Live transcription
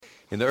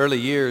In the early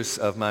years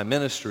of my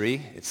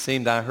ministry, it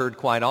seemed I heard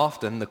quite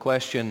often the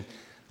question,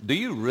 do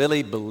you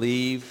really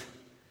believe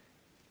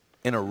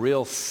in a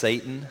real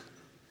Satan,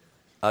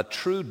 a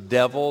true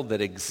devil that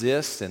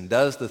exists and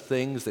does the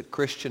things that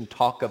Christians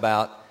talk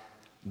about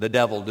the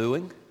devil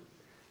doing?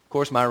 Of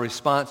course, my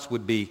response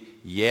would be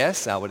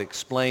yes. I would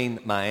explain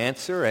my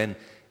answer, and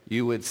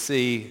you would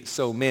see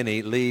so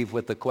many leave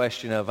with the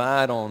question of,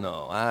 I don't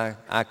know,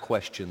 I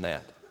question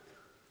that.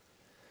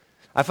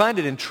 I find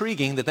it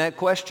intriguing that that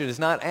question is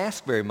not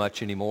asked very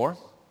much anymore.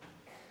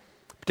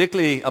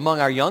 Particularly among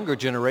our younger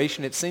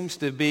generation, it seems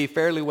to be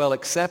fairly well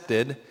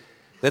accepted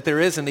that there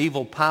is an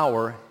evil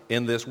power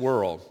in this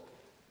world.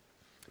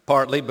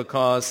 Partly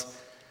because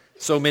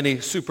so many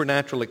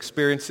supernatural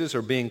experiences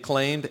are being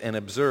claimed and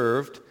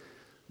observed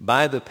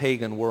by the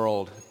pagan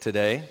world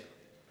today.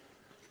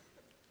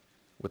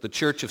 With the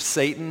Church of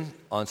Satan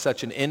on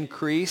such an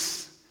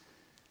increase,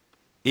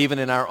 even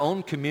in our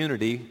own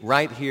community,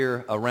 right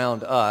here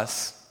around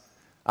us,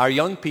 our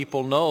young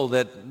people know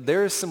that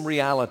there is some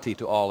reality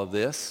to all of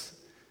this.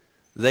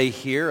 They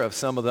hear of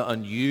some of the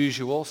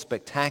unusual,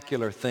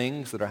 spectacular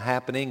things that are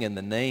happening in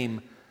the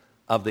name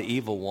of the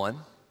evil one.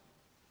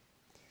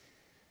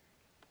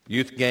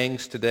 Youth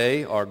gangs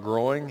today are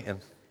growing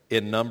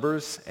in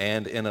numbers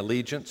and in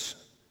allegiance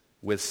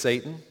with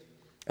Satan,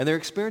 and they're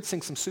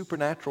experiencing some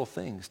supernatural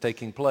things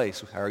taking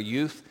place. Our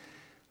youth,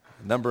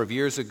 a number of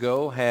years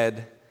ago,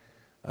 had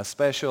a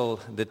special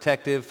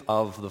detective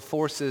of the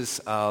forces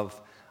of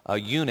a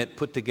unit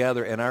put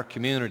together in our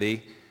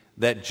community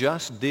that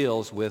just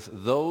deals with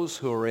those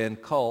who are in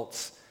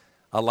cults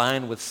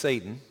aligned with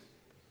Satan,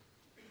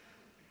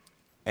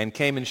 and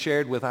came and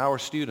shared with our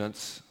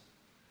students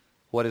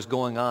what is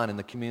going on in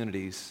the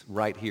communities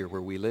right here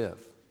where we live.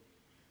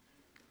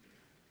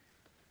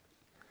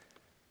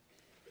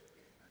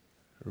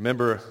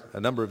 Remember,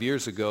 a number of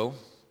years ago,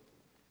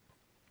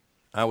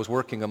 I was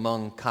working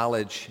among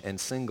college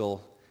and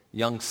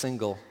young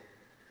single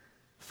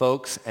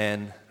folks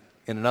and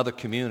in another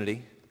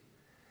community.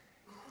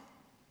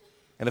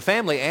 And a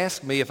family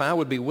asked me if I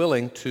would be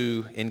willing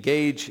to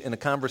engage in a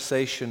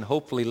conversation,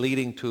 hopefully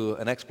leading to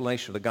an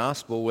explanation of the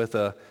gospel with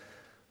a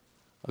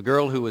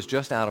girl who was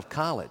just out of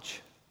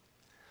college.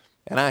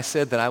 And I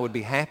said that I would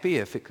be happy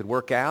if it could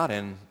work out,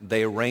 and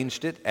they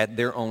arranged it at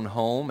their own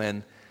home.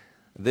 And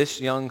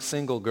this young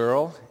single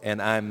girl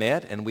and I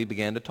met, and we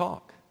began to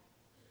talk.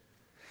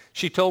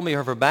 She told me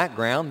of her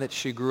background, that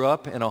she grew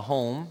up in a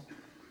home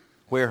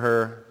where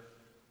her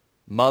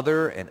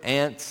mother and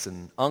aunts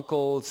and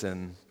uncles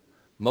and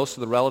most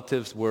of the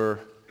relatives were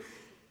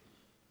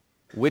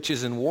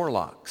witches and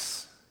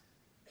warlocks.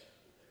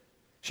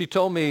 She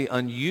told me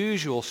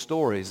unusual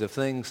stories of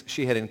things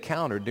she had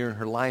encountered during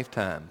her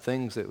lifetime,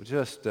 things that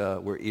just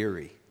were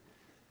eerie.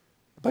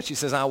 But she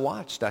says, I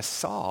watched, I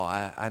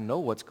saw, I know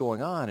what's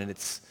going on, and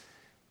it's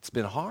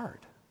been hard.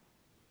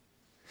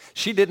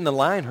 She didn't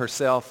align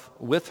herself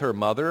with her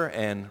mother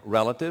and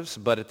relatives,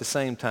 but at the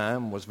same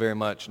time was very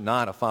much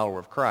not a follower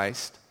of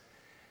Christ.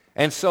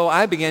 And so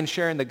I began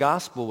sharing the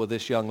gospel with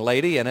this young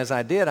lady, and as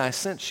I did, I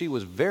sensed she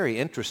was very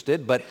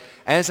interested. But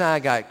as I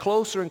got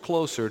closer and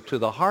closer to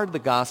the heart of the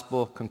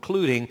gospel,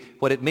 concluding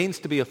what it means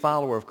to be a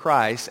follower of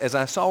Christ, as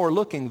I saw her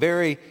looking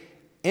very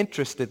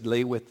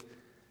interestedly with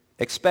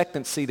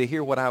expectancy to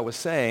hear what I was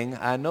saying,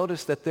 I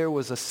noticed that there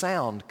was a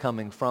sound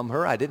coming from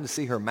her. I didn't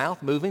see her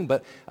mouth moving,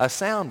 but a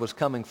sound was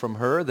coming from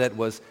her that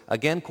was,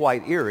 again,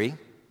 quite eerie,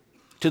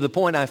 to the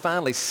point I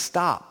finally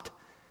stopped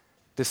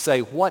to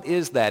say, what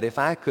is that? If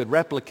I could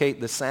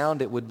replicate the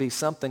sound, it would be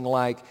something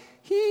like,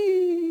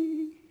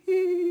 hee,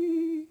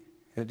 hee.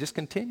 And it just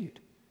continued.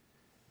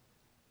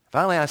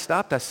 Finally, I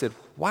stopped. I said,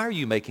 why are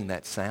you making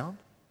that sound?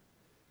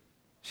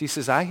 She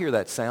says, I hear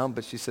that sound,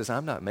 but she says,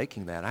 I'm not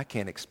making that. I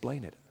can't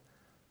explain it.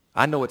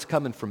 I know it's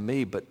coming from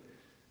me, but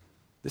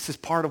this is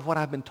part of what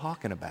I've been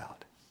talking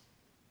about.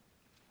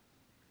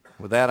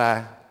 With that,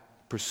 I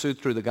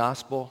pursued through the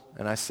gospel,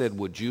 and I said,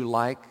 would you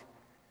like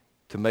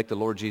to make the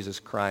Lord Jesus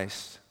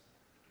Christ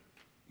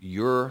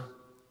your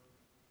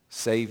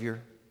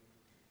Savior,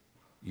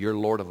 your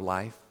Lord of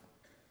life?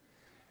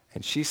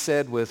 And she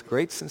said with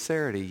great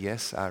sincerity,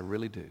 yes, I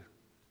really do.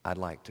 I'd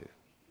like to.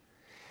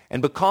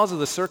 And because of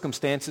the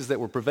circumstances that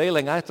were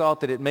prevailing, I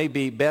thought that it may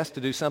be best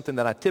to do something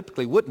that I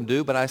typically wouldn't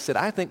do, but I said,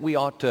 I think we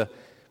ought to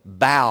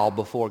bow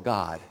before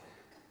God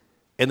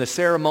in the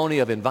ceremony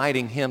of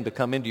inviting him to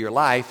come into your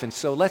life. And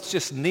so let's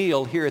just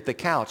kneel here at the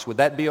couch. Would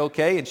that be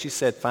okay? And she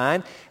said,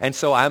 fine. And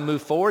so I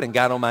moved forward and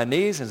got on my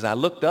knees. As I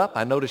looked up,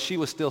 I noticed she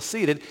was still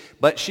seated,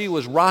 but she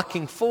was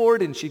rocking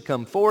forward, and she'd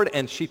come forward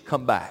and she'd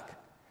come back.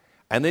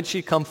 And then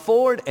she'd come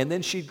forward and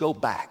then she'd go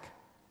back.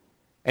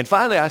 And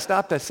finally I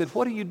stopped. I said,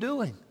 what are you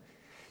doing?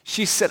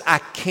 She said, I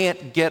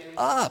can't get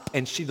up.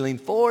 And she'd lean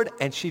forward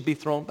and she'd be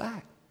thrown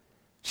back.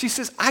 She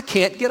says, I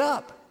can't get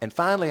up. And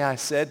finally I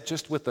said,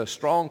 just with the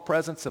strong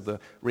presence of the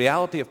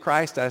reality of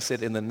Christ, I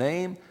said, in the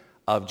name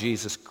of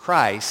Jesus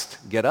Christ,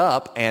 get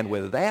up. And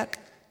with that,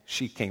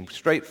 she came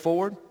straight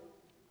forward,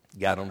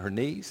 got on her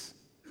knees,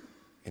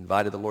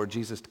 invited the Lord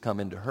Jesus to come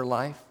into her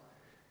life,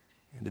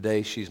 And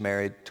today she's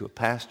married to a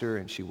pastor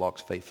and she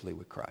walks faithfully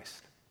with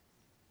Christ.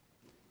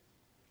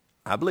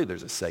 I believe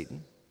there's a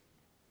Satan.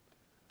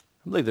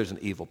 I believe there's an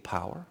evil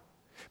power.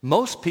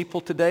 Most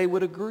people today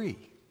would agree.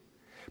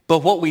 But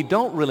what we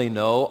don't really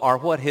know are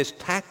what his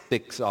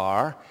tactics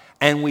are,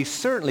 and we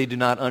certainly do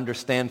not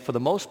understand for the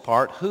most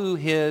part who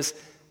his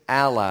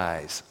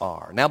allies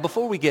are. Now,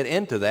 before we get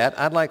into that,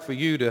 I'd like for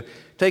you to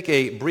take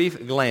a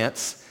brief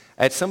glance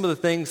at some of the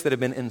things that have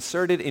been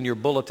inserted in your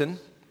bulletin.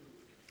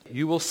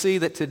 You will see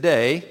that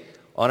today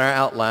on our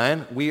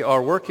outline, we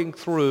are working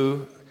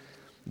through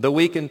the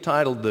week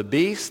entitled The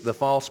Beast, the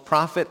False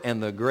Prophet,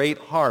 and the Great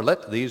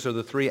Harlot. These are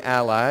the three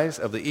allies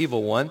of the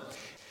evil one.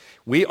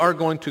 We are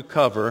going to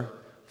cover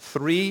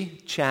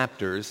 3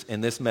 chapters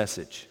in this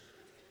message.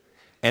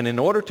 And in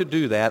order to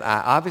do that, I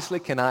obviously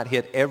cannot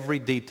hit every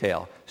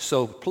detail.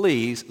 So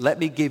please, let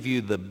me give you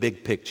the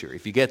big picture.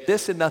 If you get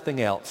this and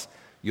nothing else,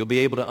 you'll be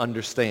able to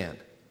understand.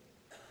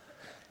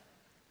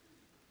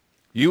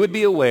 You would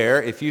be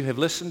aware, if you have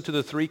listened to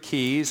the 3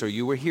 keys, or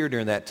you were here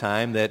during that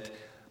time, that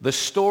the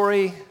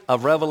story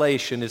of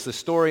Revelation is the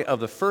story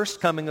of the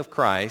first coming of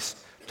Christ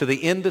to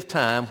the end of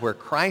time, where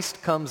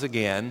Christ comes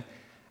again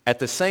at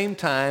the same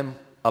time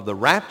of the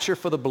rapture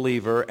for the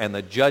believer and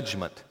the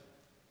judgment,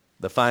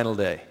 the final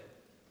day.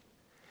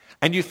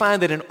 And you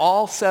find that in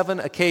all 7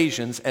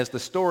 occasions, as the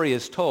story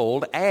is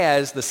told,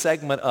 as the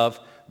segment of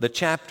the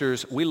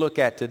chapters we look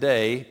at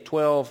today,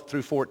 12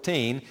 through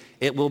 14,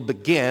 it will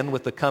begin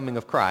with the coming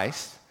of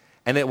Christ,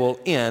 and it will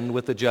end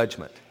with the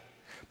judgment.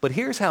 But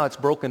here's how it's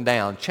broken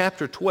down.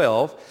 Chapter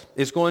 12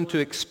 is going to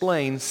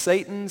explain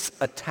Satan's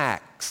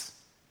attacks.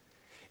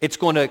 It's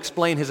going to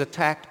explain his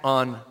attack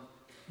on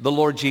the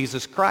Lord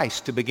Jesus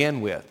Christ to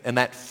begin with, and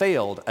that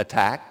failed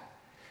attack,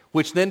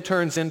 which then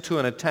turns into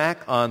an attack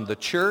on the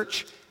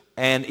church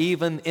and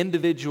even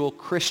individual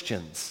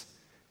Christians.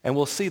 And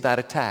we'll see that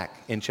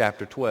attack in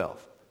chapter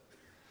 12.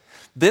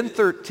 Then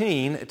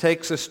 13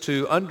 takes us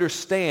to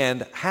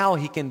understand how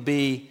he can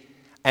be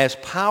as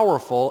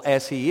powerful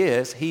as he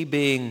is, he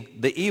being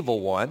the evil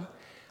one,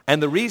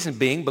 and the reason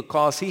being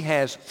because he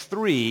has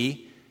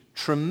 3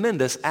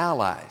 tremendous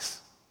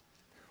allies.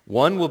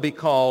 One will be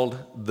called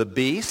the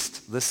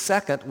beast, the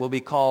second will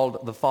be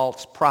called the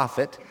false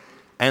prophet,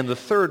 and the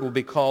third will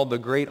be called the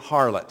great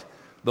harlot.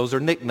 Those are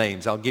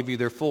nicknames. I'll give you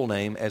their full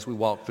name as we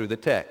walk through the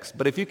text.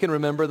 But if you can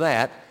remember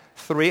that,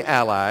 3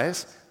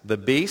 allies, the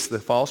beast, the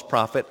false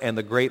prophet, and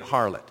the great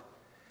harlot.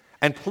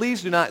 And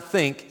please do not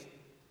think,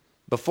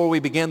 before we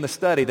begin the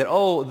study,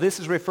 that, this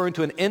is referring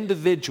to an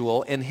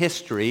individual in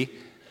history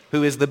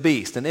who is the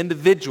beast, an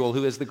individual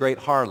who is the great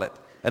harlot,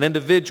 an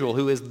individual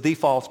who is the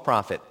false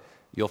prophet.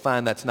 You'll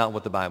find that's not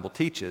what the Bible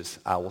teaches,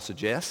 I will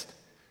suggest.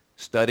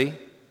 Study,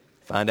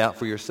 find out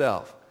for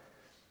yourself.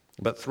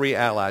 But 3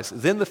 allies.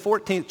 Then the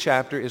 14th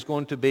chapter is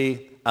going to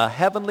be a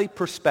heavenly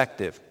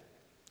perspective.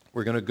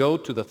 We're going to go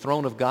to the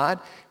throne of God.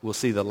 We'll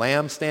see the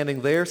Lamb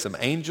standing there. Some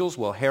angels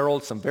will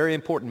herald some very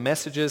important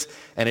messages.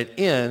 And it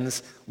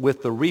ends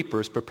with the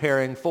reapers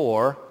preparing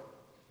for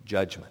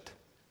judgment.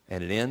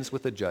 And it ends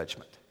with the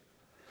judgment.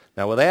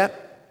 Now with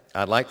that,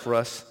 I'd like for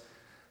us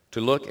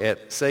to look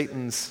at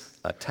Satan's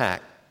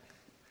attack.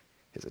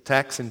 His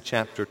attacks in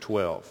chapter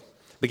 12.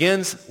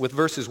 Begins with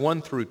verses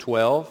 1 through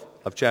 12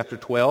 of chapter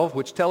 12,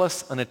 which tell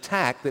us an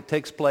attack that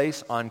takes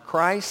place on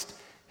Christ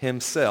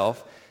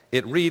himself.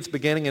 It reads,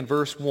 beginning in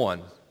verse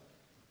 1,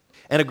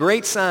 "And a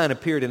great sign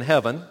appeared in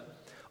heaven,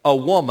 a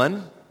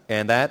woman,"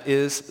 and that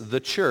is the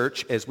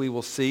church, as we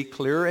will see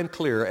clearer and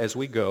clearer as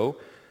we go,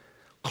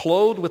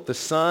 "clothed with the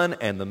sun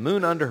and the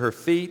moon under her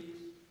feet,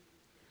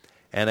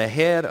 and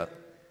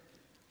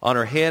on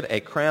her head a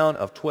crown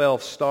of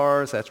 12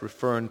 stars." That's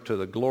referring to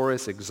the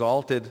glorious,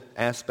 exalted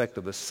aspect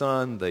of the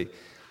sun,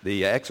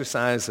 the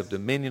exercise of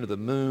dominion of the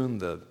moon,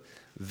 the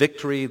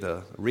victory,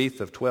 the wreath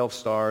of 12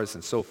 stars,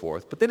 and so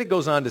forth. But then it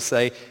goes on to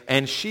say,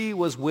 "And she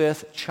was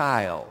with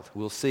child."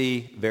 We'll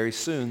see very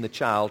soon the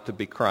child to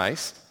be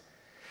Christ.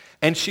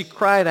 "And she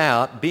cried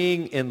out,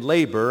 being in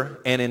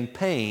labor and in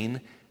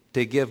pain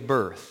to give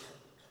birth."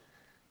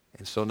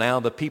 And so now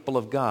the people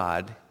of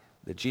God,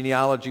 the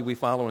genealogy we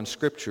follow in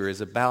Scripture,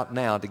 is about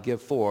now to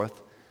give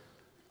forth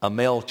a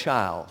male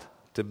child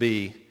to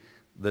be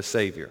the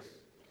Savior.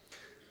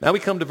 Now we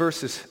come to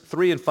verses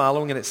 3 and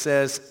following, and it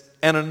says,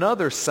 "And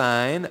another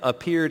sign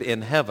appeared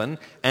in heaven,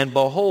 and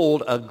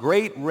behold, a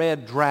great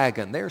red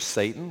dragon." There's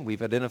Satan.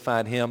 We've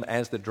identified him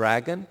as the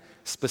dragon,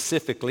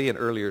 specifically in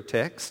earlier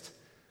text.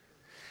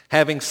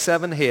 "Having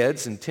 7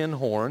 heads and 10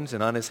 horns,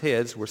 and on his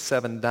heads were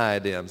 7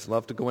 diadems."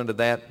 Love to go into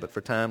that, but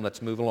for time,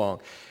 let's move along.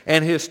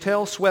 "And his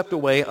tail swept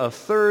away a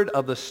third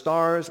of the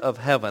stars of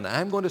heaven."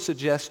 I'm going to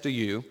suggest to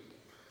you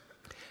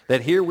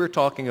that here we're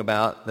talking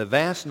about the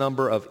vast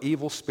number of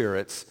evil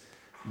spirits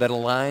that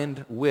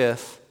aligned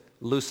with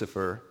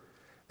Lucifer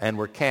and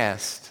were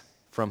cast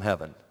from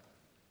heaven.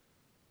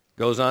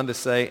 Goes on to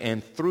say,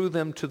 "And threw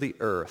them to the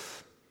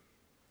earth.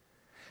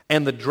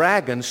 And the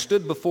dragon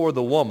stood before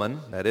the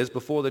woman," that is,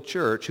 before the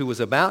church, "who was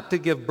about to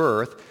give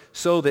birth,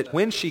 so that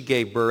when she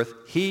gave birth,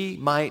 he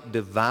might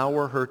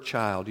devour her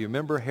child." You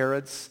remember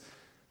Herod's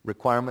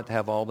requirement to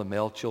have all the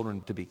male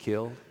children to be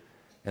killed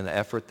in the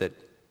effort that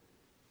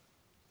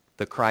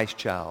the Christ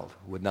child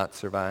would not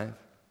survive.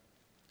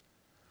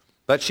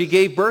 But she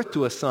gave birth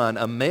to a son,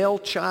 a male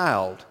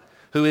child,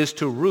 who is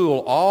to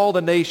rule all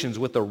the nations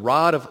with a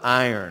rod of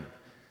iron.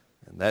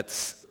 And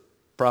that's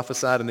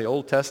prophesied in the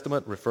Old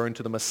Testament, referring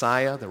to the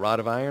Messiah, the rod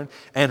of iron.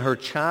 And her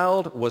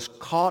child was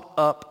caught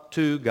up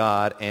to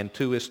God and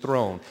to his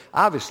throne.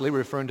 Obviously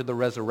referring to the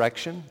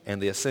resurrection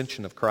and the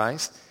ascension of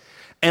Christ.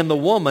 And the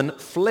woman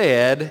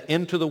fled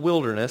into the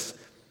wilderness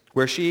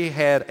where she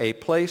had a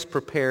place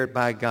prepared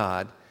by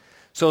God,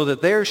 so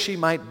that there she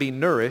might be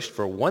nourished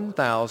for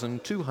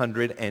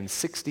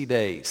 1,260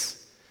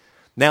 days.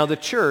 Now the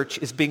church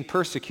is being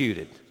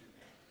persecuted.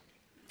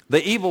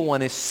 The evil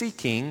one is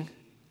seeking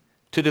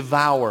to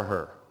devour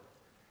her.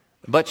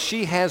 But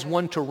she has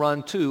one to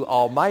run to,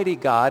 Almighty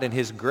God, and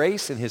his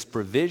grace and his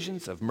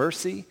provisions of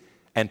mercy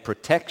and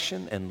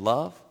protection and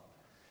love,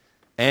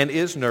 and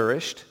is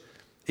nourished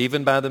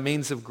even by the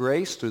means of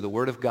grace through the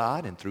Word of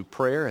God and through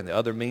prayer and the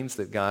other means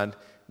that God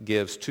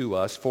gives to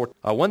us for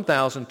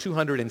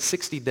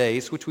 1,260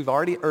 days, which we've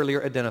already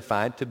earlier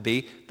identified to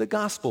be the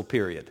gospel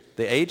period,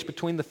 the age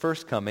between the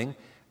first coming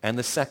and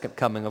the second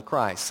coming of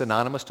Christ,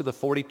 synonymous to the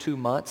 42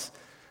 months,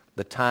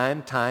 the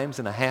times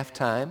and a half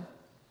time,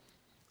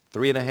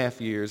 3.5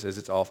 years as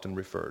it's often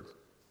referred.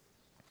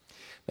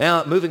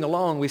 Now, moving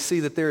along, we see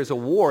that there is a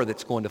war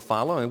that's going to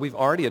follow, and we've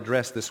already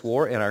addressed this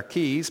war in our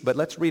keys, but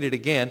let's read it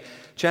again.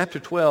 Chapter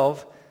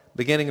 12,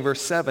 beginning in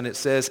verse 7, it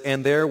says,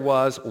 "And there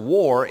was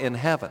war in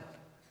heaven."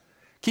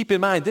 Keep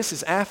in mind, this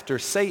is after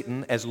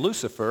Satan, as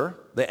Lucifer,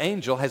 the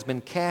angel, has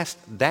been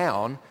cast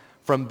down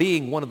from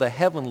being one of the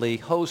heavenly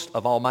hosts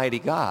of Almighty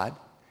God.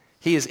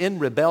 He is in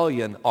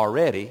rebellion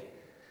already,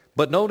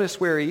 but notice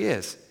where he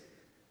is.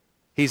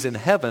 He's in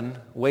heaven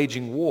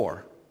waging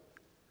war.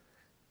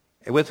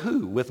 With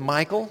who? With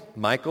Michael.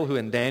 Michael, who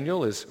in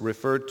Daniel is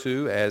referred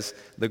to as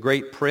the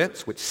great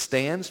prince, which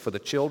stands for the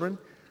children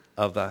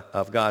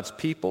of God's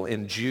people.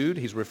 In Jude,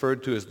 he's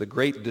referred to as the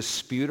great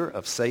disputer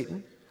of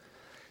Satan.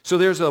 So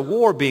there's a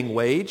war being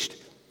waged,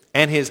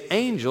 and his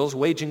angels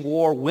waging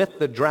war with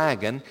the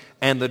dragon,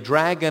 and the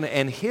dragon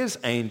and his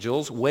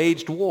angels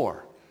waged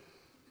war.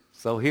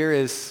 So here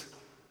is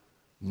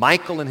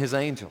Michael and his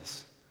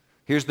angels.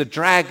 Here's the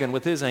dragon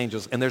with his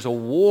angels, and there's a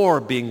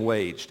war being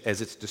waged, as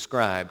it's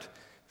described,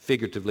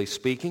 figuratively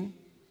speaking.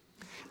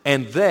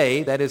 And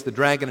they, that is the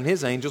dragon and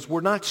his angels,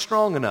 were not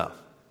strong enough.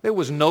 There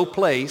was no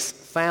place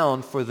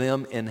found for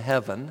them in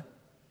heaven.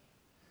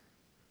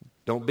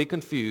 Don't be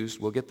confused.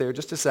 We'll get there in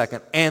just a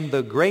second. And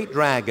the great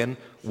dragon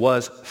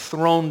was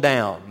thrown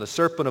down. The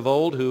serpent of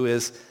old, who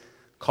is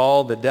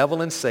called the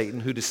devil and Satan,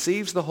 who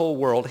deceives the whole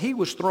world, he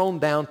was thrown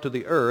down to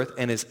the earth,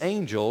 and his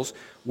angels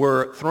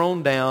were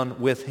thrown down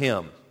with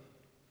him.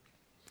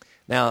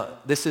 Now,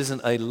 this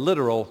isn't a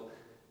literal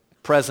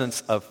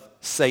presence of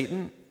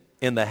Satan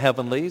in the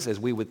heavenlies, as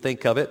we would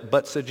think of it,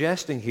 but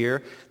suggesting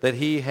here that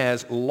he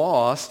has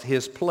lost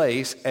his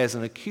place as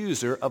an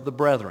accuser of the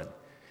brethren.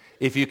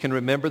 If you can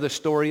remember the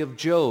story of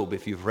Job,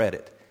 if you've read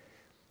it.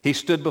 He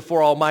stood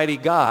before Almighty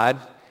God,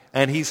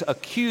 and he's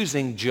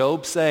accusing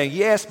Job, saying,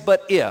 yes,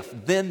 but if,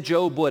 then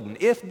Job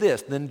wouldn't. If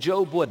this, then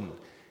Job wouldn't.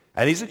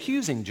 And he's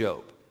accusing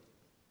Job.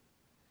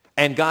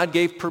 And God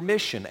gave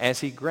permission,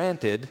 as he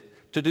granted,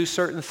 to do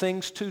certain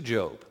things to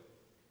Job.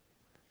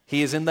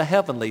 He is in the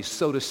heavenlies,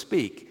 so to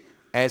speak,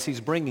 as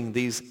he's bringing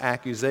these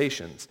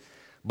accusations.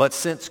 But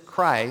since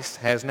Christ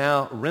has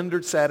now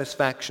rendered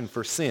satisfaction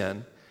for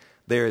sin,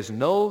 there is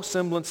no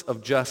semblance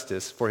of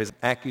justice for his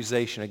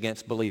accusation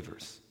against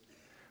believers.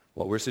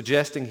 What we're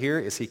suggesting here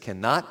is he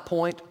cannot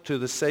point to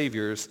the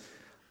Savior's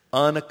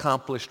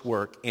unaccomplished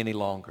work any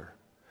longer.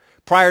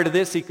 Prior to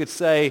this, he could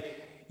say,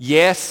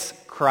 yes,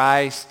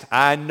 Christ,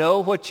 I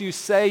know what you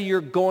say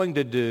you're going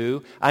to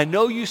do. I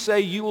know you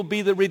say you will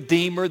be the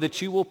Redeemer,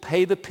 that you will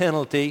pay the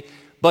penalty,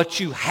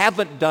 but you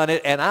haven't done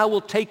it, and I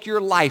will take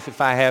your life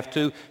if I have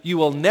to. You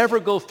will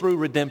never go through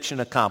redemption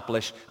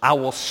accomplished. I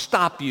will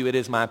stop you. It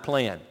is my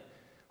plan.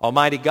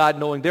 Almighty God,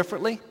 knowing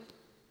differently,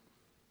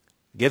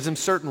 gives him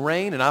certain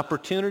reign and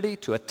opportunity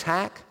to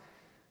attack,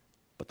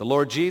 but the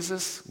Lord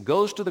Jesus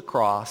goes to the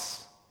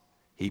cross.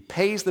 He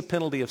pays the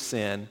penalty of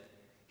sin.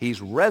 He's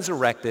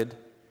resurrected.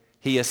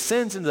 He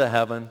ascends into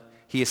heaven.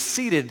 He is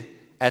seated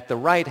at the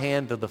right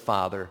hand of the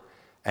Father.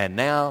 And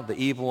now the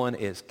evil one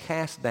is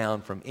cast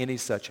down from any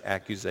such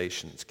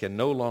accusations, can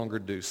no longer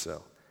do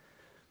so.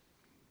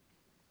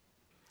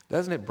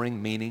 Doesn't it bring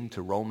meaning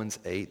to Romans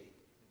 8?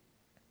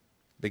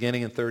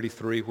 Beginning in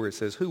 33, where it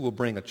says, who will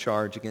bring a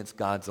charge against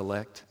God's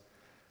elect?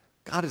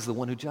 God is the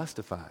one who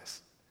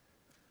justifies.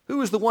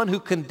 Who is the one who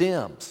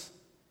condemns?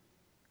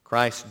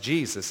 Christ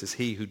Jesus is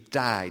he who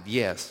died,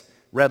 yes,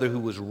 rather who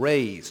was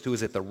raised, who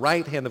is at the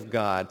right hand of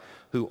God,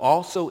 who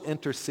also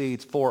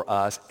intercedes for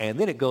us. And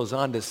then it goes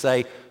on to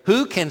say,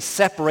 who can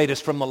separate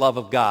us from the love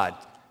of God?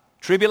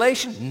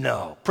 Tribulation?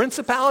 No.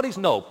 Principalities?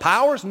 No.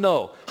 Powers?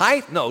 No.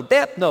 Height? No.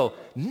 Depth? No.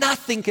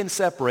 Nothing can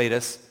separate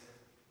us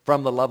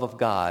from the love of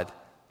God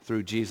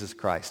through Jesus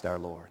Christ our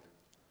Lord.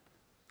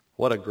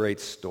 What a great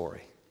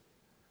story.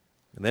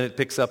 And then it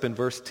picks up in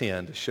verse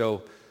 10 to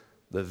show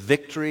the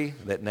victory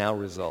that now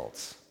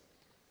results.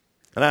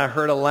 And I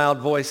heard a loud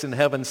voice in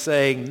heaven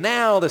saying,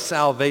 now the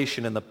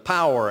salvation and the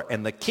power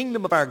and the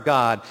kingdom of our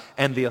God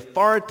and the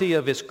authority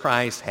of his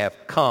Christ have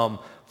come.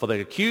 For the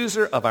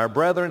accuser of our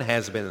brethren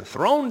has been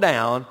thrown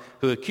down,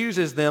 who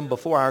accuses them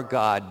before our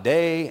God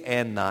day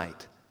and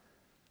night.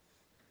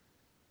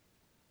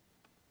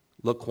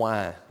 Look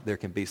why there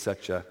can be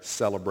such a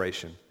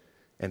celebration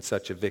and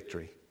such a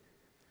victory.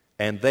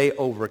 And they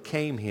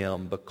overcame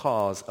him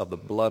because of the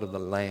blood of the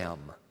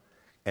Lamb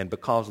and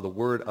because of the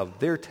word of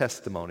their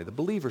testimony, the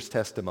believer's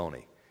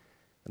testimony.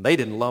 And they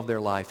didn't love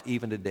their life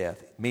even to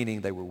death,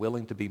 meaning they were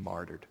willing to be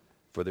martyred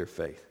for their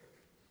faith.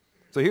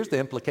 So here's the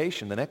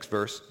implication, the next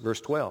verse,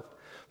 verse 12.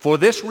 For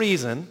this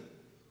reason,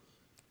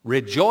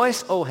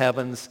 rejoice, O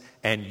heavens,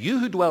 and you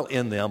who dwell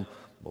in them,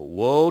 but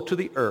woe to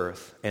the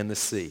earth and the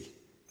sea,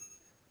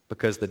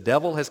 because the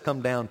devil has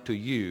come down to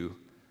you,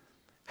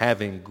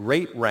 having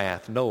great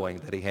wrath, knowing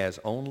that he has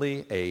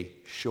only a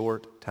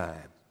short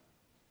time.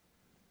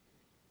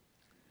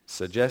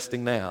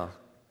 Suggesting now,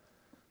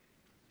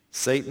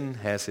 Satan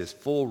has his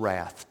full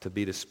wrath to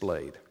be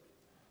displayed.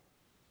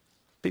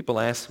 People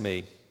ask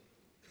me,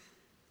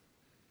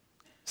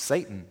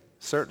 Satan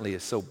certainly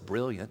is so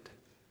brilliant.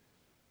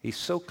 He's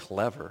so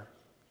clever.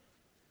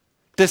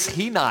 Does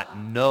he not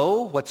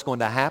know what's going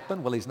to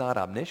happen? Well, he's not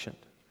omniscient.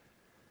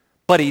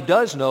 But he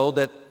does know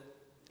that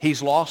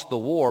he's lost the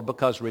war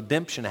because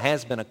redemption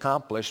has been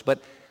accomplished.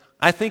 But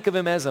I think of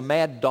him as a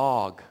mad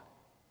dog,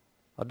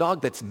 a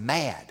dog that's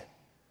mad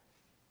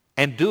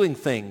and doing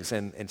things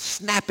and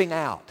snapping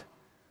out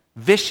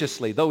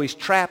viciously, though he's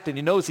trapped and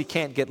he knows he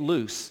can't get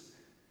loose.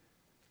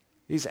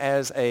 He's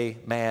as a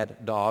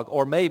mad dog.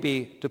 Or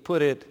maybe, to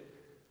put it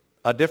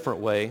a different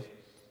way,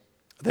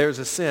 there's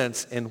a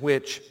sense in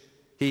which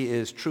he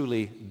is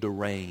truly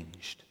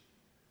deranged.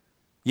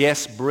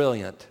 Yes,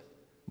 brilliant,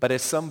 but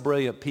as some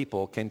brilliant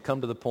people can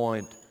come to the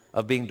point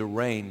of being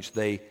deranged,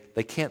 they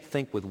can't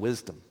think with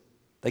wisdom.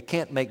 They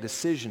can't make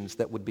decisions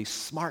that would be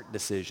smart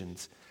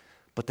decisions,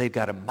 but they've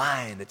got a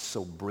mind that's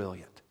so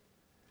brilliant.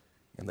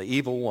 And the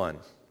evil one,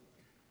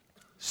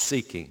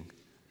 seeking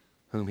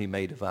whom he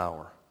may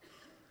devour.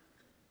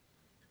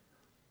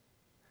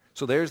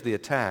 So there's the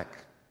attack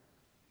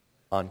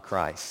on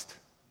Christ.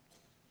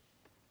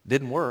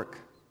 Didn't work.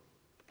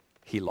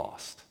 He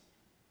lost.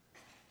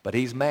 But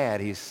he's mad.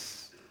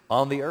 He's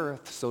on the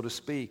earth, so to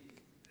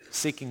speak,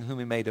 seeking whom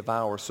he may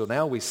devour. So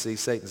now we see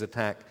Satan's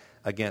attack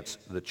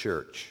against the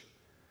church.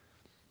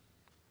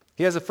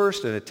 He has a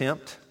first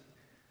attempt.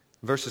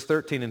 Verses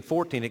 13 and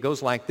 14, it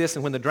goes like this.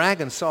 And when the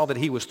dragon saw that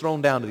he was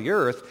thrown down to the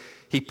earth,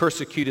 he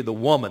persecuted the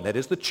woman, that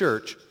is the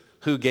church,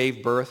 who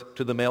gave birth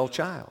to the male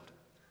child.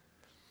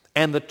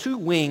 And the two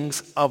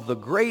wings of the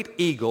great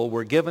eagle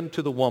were given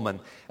to the woman.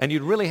 And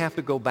you'd really have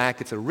to go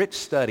back. It's a rich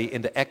study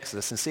into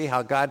Exodus and see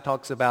how God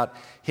talks about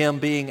him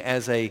being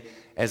as a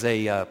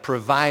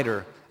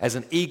provider, as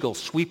an eagle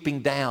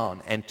sweeping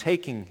down and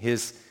taking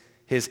his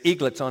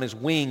eaglets on his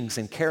wings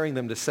and carrying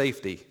them to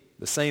safety.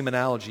 The same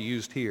analogy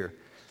used here.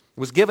 It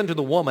was given to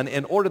the woman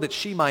in order that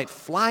she might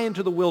fly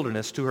into the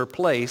wilderness to her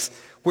place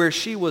where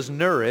she was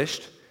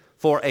nourished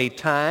for a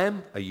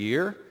time, a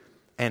year,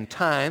 and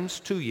times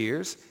 2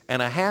 years,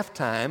 and a half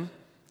time,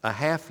 a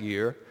half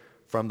year,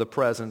 from the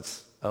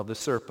presence of the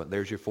serpent.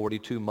 There's your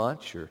 42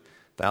 months, your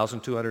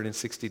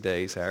 1,260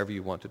 days, however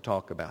you want to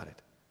talk about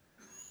it.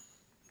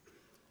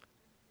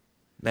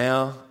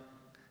 Now,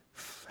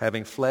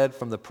 having fled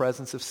from the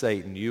presence of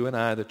Satan, you and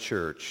I, the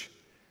church,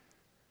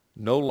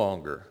 no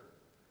longer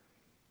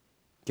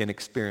can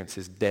experience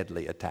his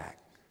deadly attack.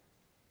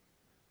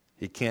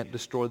 He can't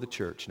destroy the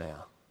church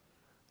now.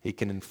 He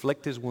can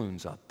inflict his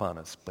wounds upon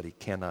us, but he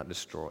cannot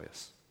destroy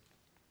us.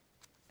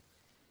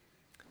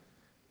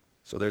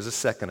 So there's a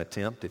second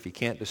attempt. If he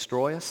can't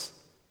destroy us,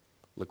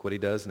 look what he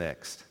does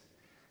next.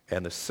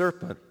 And the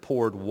serpent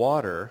poured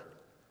water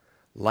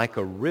like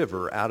a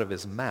river out of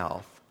his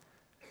mouth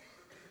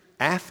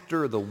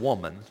after the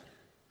woman,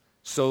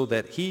 so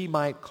that he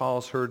might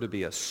cause her to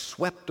be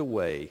swept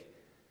away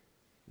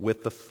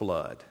with the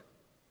flood.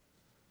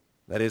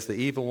 That is, the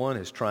evil one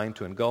is trying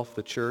to engulf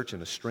the church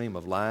in a stream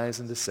of lies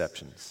and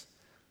deceptions,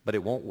 but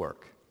it won't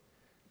work.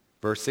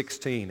 Verse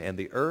 16, and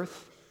the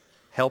earth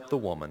helped the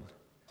woman,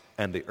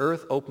 and the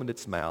earth opened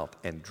its mouth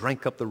and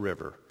drank up the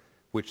river,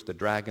 which the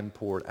dragon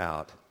poured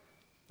out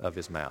of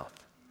his mouth.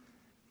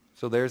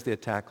 So there's the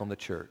attack on the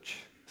church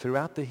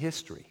throughout the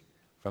history,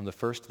 from the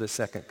first to the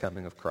second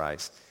coming of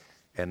Christ.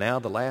 And now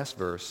the last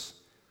verse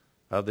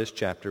of this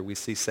chapter, we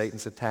see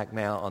Satan's attack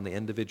now on the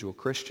individual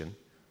Christian.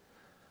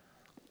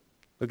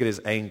 Look at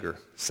his anger.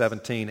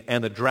 17,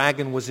 and the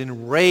dragon was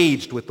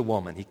enraged with the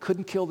woman. He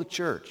couldn't kill the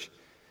church.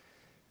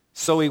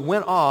 So he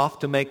went off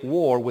to make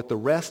war with the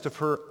rest of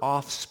her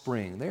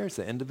offspring. There's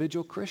the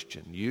individual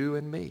Christian, you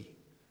and me.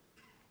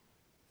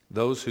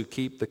 Those who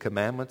keep the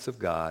commandments of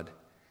God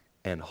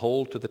and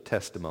hold to the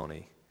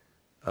testimony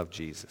of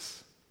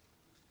Jesus.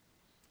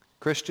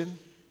 Christian,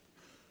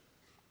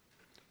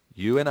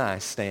 you and I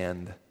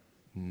stand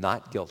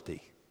not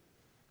guilty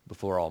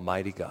before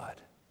Almighty God.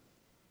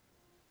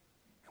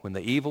 When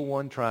the evil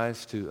one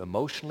tries to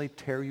emotionally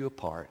tear you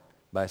apart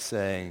by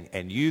saying,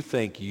 and you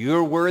think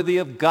you're worthy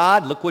of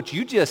God, look what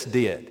you just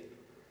did.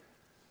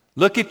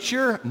 Look at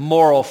your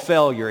moral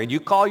failure, and you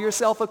call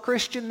yourself a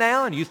Christian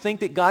now, and you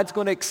think that God's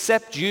going to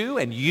accept you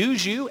and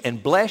use you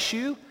and bless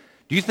you?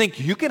 Do you think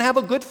you can have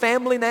a good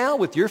family now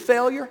with your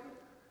failure?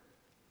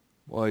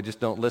 Boy, just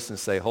don't listen and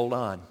say, hold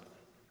on.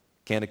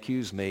 Can't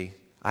accuse me.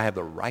 I have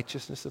the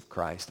righteousness of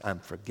Christ. I'm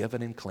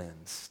forgiven and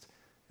cleansed.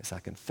 As I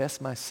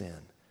confess my sin,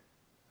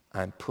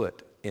 I'm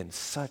put in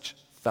such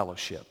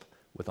fellowship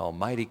with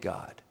Almighty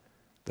God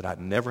that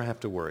I'd never have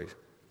to worry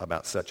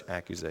about such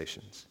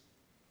accusations.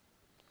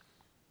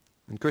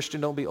 And Christian,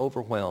 don't be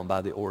overwhelmed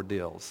by the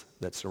ordeals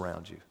that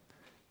surround you.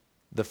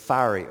 The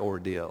fiery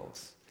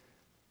ordeals,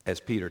 as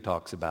Peter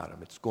talks about them.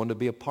 It's going to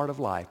be a part of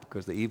life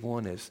because the evil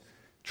one is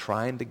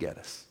trying to get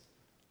us.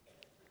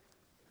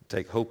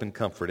 Take hope and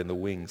comfort in the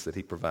wings that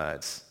he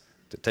provides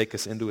to take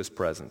us into his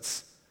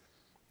presence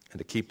and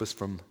to keep us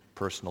from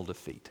personal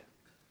defeat.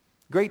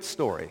 Great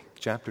story,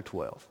 chapter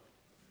 12.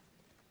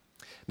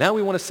 Now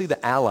we want to see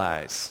the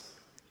allies.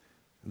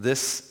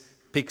 This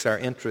piques our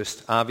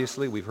interest,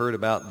 obviously. We've heard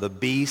about the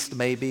beast,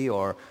 maybe,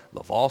 or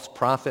the false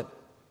prophet.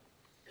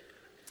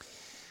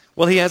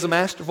 Well, he has a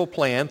masterful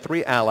plan,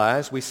 3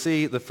 allies. We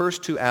see the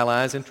first 2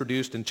 allies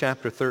introduced in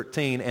chapter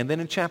 13, and then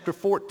in chapter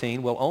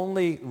 14, we'll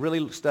only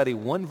really study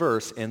one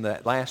verse in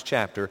that last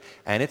chapter,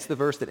 and it's the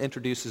verse that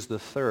introduces the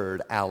 3rd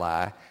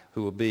ally,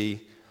 who will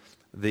be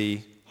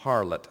the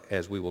harlot,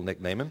 as we will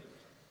nickname him.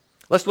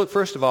 Let's look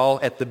first of all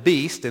at the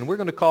beast, and we're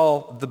going to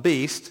call the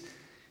beast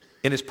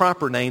in his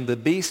proper name, the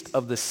beast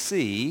of the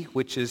sea,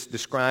 which is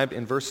described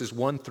in verses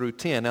 1 through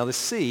 10. Now the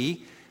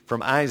sea,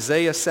 from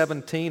Isaiah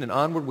 17 and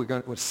onward, we're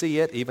going to see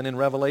it, even in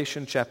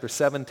Revelation chapter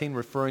 17,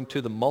 referring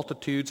to the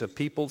multitudes of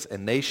peoples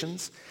and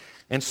nations.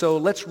 And so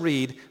let's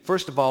read,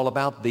 first of all,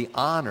 about the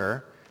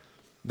honor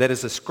that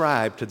is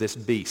ascribed to this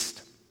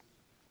beast.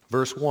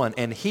 Verse 1,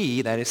 and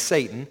he, that is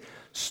Satan,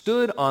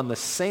 stood on the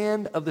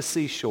sand of the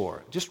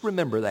seashore. Just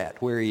remember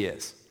that, where he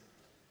is.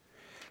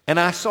 And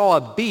I saw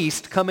a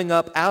beast coming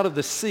up out of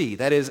the sea,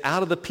 that is,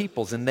 out of the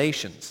peoples and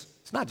nations.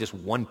 It's not just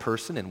one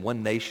person in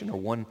one nation or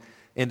one...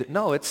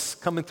 No, it's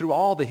coming through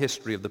all the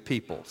history of the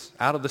peoples.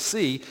 Out of the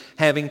sea,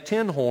 having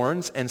 10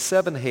 horns and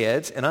 7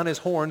 heads, and on his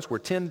horns were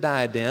 10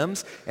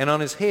 diadems, and on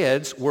his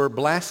heads were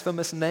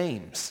blasphemous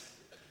names.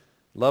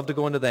 Love to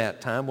go into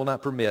that. Time will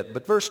not permit.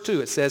 But verse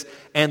 2, it says,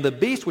 and the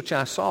beast which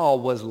I saw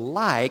was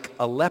like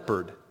a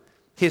leopard.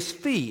 His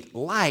feet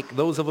like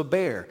those of a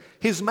bear.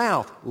 His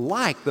mouth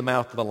like the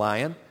mouth of a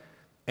lion.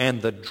 And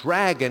the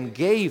dragon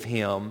gave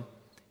him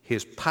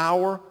his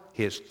power,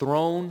 his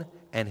throne,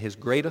 and his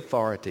great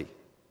authority.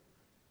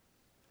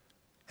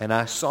 And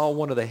I saw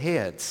one of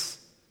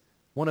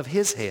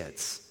his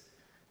heads,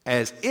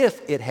 as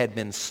if it had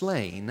been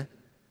slain,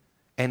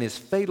 and his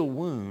fatal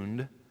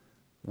wound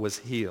was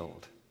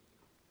healed.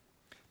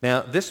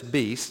 Now, this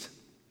beast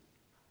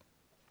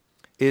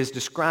is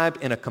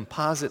described in a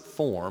composite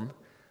form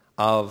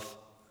of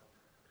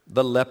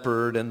the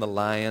leopard and the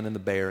lion and the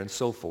bear and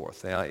so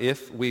forth. Now,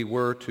 if we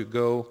were to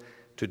go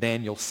to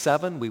Daniel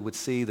 7, we would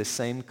see the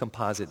same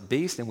composite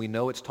beast, and we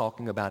know it's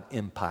talking about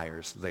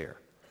empires there.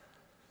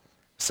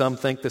 Some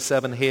think the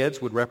 7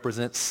 heads would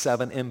represent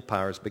 7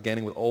 empires,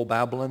 beginning with Old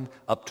Babylon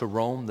up to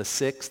Rome, the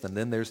 6th, and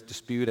then there's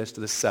dispute as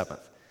to the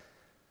 7th.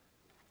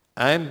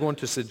 I'm going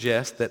to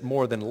suggest that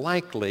more than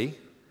likely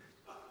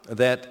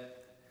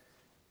that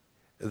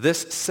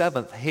this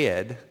 7th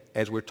head,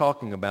 as we're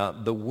talking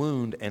about, the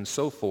wound and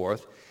so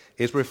forth,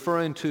 is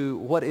referring to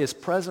what is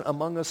present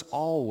among us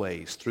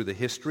always through the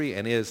history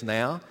and is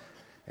now,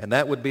 and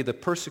that would be the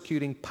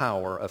persecuting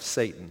power of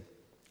Satan,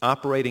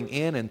 operating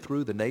in and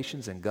through the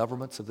nations and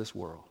governments of this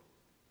world.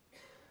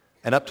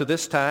 And up to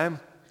this time,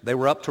 they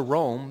were up to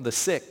Rome, the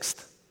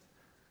 6th,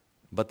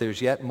 but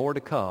there's yet more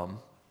to come,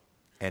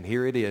 and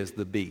here it is,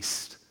 the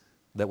beast,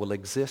 that will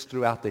exist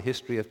throughout the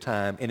history of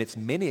time in its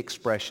many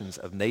expressions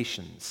of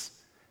nations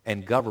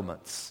and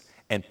governments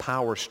and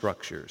power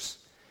structures.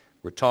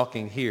 We're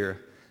talking here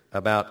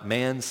about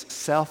man's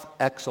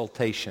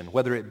self-exaltation,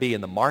 whether it be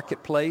in the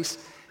marketplace,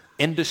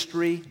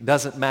 industry,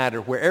 doesn't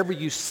matter. Wherever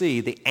you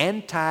see the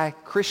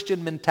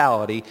anti-Christian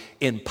mentality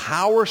in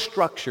power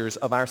structures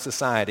of our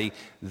society,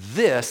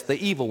 this,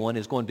 the evil one,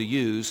 is going to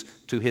use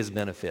to his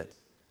benefit.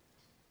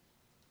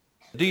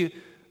 Do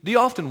you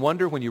often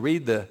wonder when you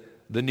read the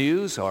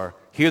news or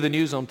hear the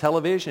news on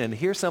television and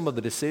hear some of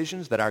the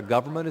decisions that our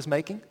government is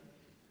making?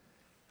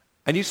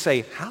 And you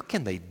say, how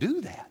can they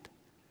do that?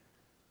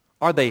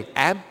 Are they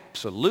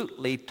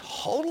absolutely,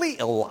 totally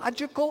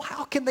illogical?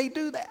 How can they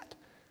do that?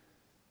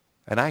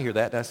 And I hear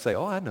that and I say,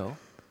 oh, I know,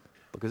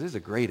 because there's a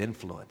great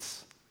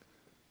influence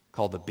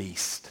called the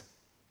beast.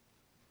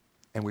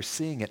 And we're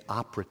seeing it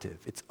operative.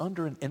 It's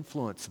under an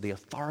influence of the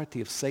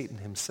authority of Satan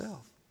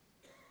himself.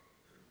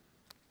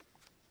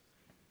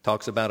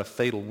 Talks about a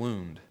fatal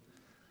wound.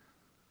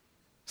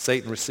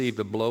 Satan received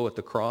a blow at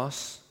the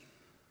cross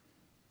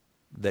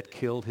that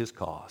killed his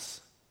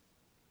cause.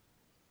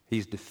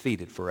 He's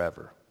defeated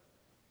forever.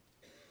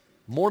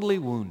 Mortally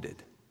wounded.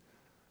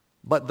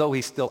 But though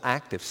he's still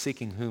active,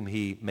 seeking whom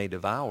he may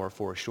devour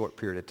for a short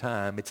period of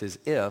time, it's as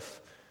if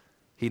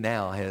he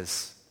now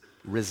has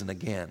risen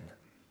again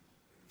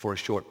for a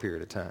short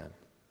period of time.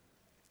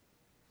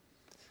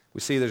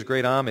 We see there's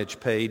great homage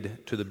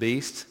paid to the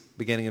beast,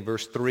 beginning in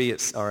verse 3,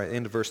 or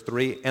into verse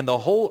 3. And the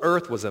whole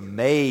earth was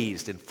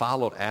amazed and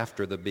followed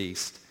after the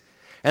beast.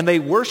 And they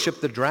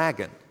worshiped the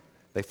dragon.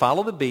 They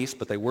follow the beast,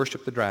 but they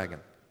worship the dragon,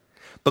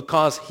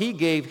 because he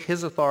gave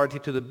his authority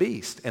to the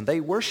beast. And they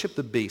worship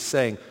the beast,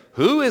 saying,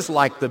 who is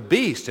like the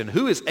beast, and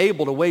who is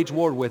able to wage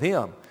war with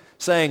him?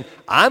 Saying,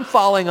 I'm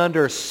falling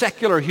under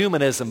secular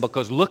humanism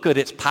because look at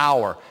its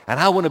power, and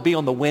I want to be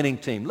on the winning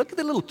team. Look at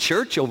the little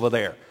church over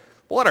there.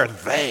 What are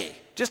they?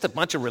 Just a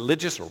bunch of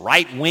religious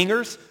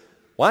right-wingers?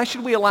 Why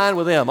should we align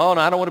with them? Oh, no,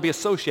 I don't want to be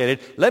associated.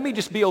 Let me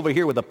just be over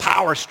here with the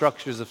power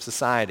structures of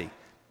society.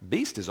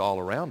 Beast is all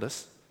around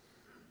us.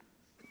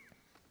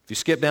 If you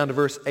skip down to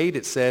verse 8,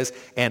 it says,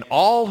 and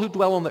all who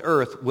dwell on the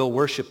earth will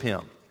worship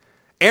him.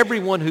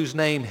 Everyone whose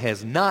name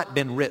has not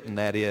been written,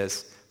 that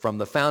is, from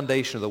the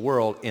foundation of the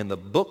world, in the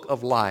book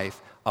of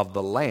life of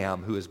the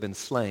Lamb who has been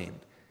slain,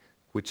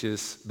 which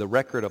is the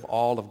record of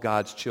all of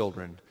God's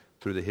children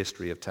through the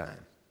history of time.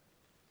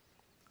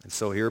 And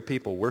so here are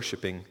people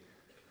worshiping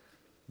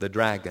the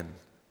dragon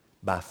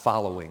by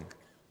following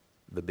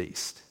the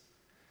beast.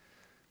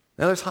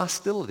 Now there's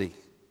hostility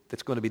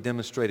that's going to be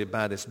demonstrated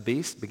by this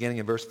beast. Beginning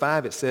in verse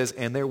 5, it says,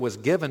 and there was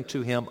given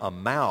to him a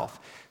mouth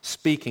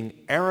speaking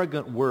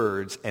arrogant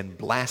words and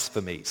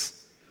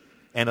blasphemies,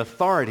 and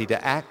authority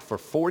to act for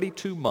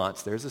 42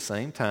 months, there's the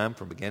same time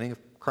from beginning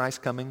of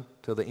Christ coming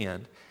to the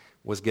end,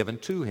 was given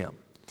to him.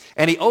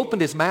 And he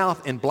opened his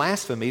mouth in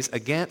blasphemies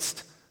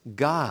against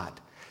God,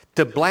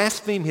 to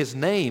blaspheme his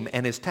name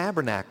and his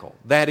tabernacle,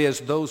 that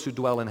is, those who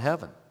dwell in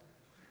heaven.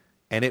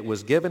 And it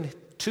was given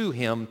to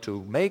him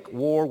to make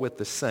war with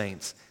the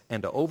saints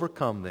and to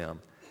overcome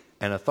them.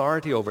 And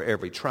authority over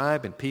every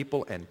tribe and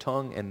people and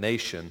tongue and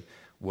nation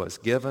was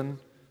given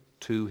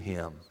to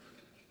him.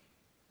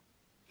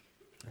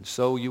 And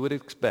so you would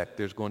expect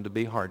there's going to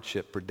be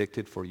hardship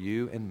predicted for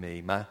you and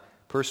me. My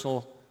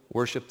personal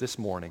worship this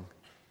morning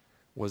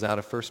was out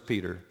of 1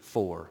 Peter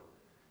 4.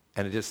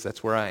 And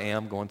that's where I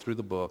am going through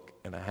the book,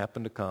 and I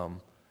happen to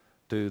come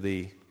to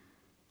the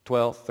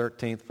 12th,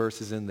 13th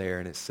verses in there,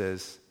 and it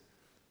says,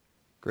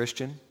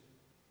 Christian,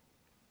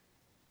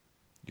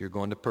 you're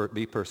going to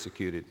be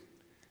persecuted.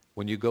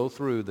 When you go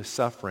through the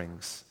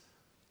sufferings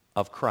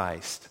of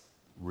Christ,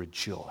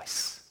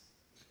 rejoice.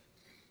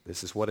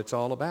 This is what it's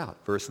all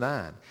about. Verse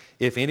 9,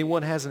 if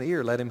anyone has an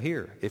ear, let him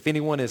hear. If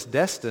anyone is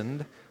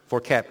destined for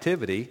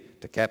captivity,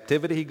 to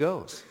captivity he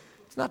goes.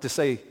 It's not to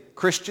say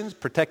Christians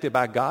protected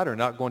by God are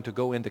not going to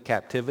go into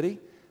captivity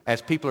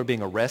as people are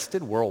being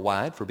arrested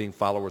worldwide for being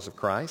followers of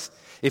Christ.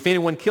 If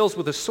anyone kills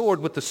with the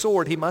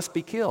sword he must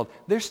be killed.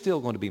 There's still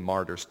going to be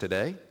martyrs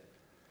today.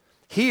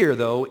 Here,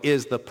 though,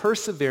 is the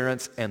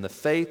perseverance and the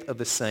faith of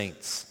the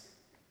saints.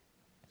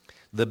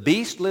 The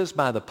beast lives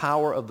by the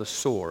power of the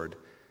sword.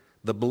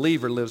 The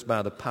believer lives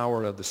by the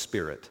power of the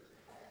Spirit.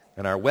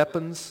 And our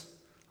weapons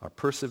are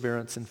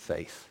perseverance and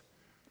faith.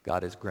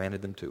 God has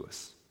granted them to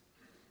us.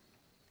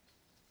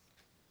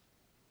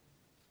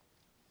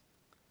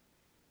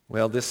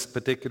 Well, this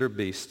particular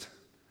beast,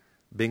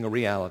 being a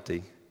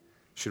reality,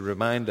 should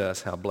remind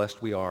us how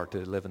blessed we are to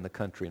live in the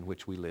country in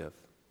which we live.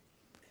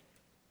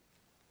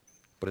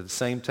 But at the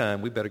same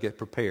time, we better get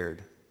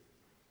prepared,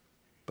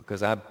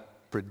 because I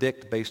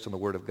predict, based on the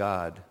Word of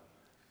God,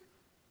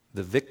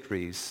 the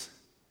victories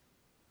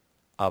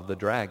of the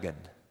dragon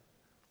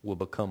will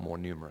become more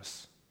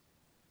numerous.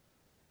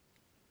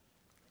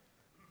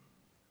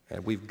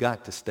 And we've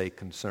got to stay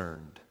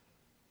concerned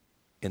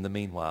in the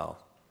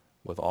meanwhile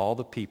with all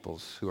the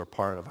peoples who are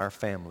part of our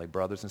family,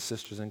 brothers and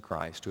sisters in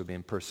Christ, who are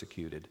being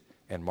persecuted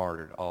and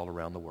martyred all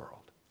around the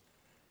world.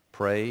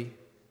 Pray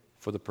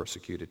for the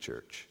persecuted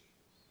church.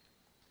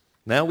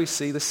 Now we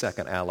see the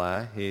second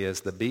ally. He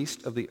is the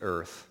beast of the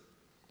earth.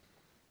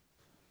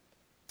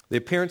 The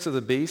appearance of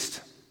the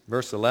beast,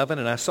 verse 11,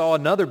 and I saw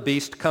another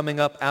beast coming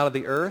up out of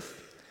the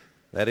earth,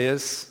 that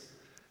is,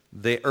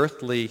 the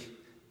earthly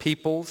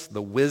peoples,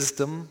 the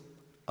wisdom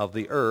of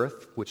the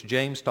earth, which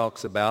James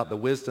talks about, the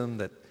wisdom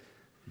that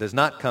does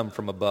not come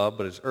from above,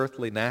 but is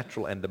earthly,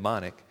 natural, and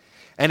demonic.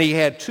 And he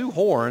had two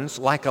horns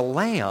like a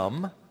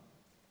lamb,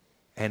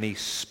 and he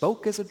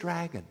spoke as a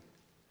dragon.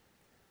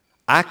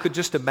 I could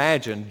just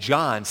imagine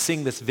John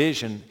seeing this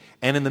vision,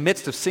 and in the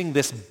midst of seeing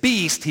this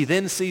beast, he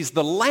then sees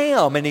the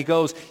lamb, and he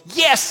goes,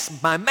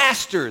 yes, my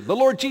master, the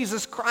Lord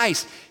Jesus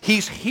Christ,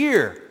 he's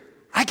here.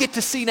 I get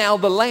to see now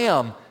the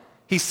lamb.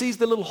 He sees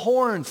the little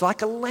horns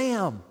like a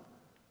lamb.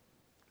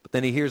 But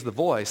then he hears the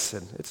voice,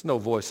 and it's no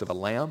voice of a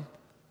lamb.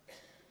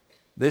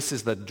 This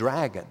is the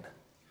dragon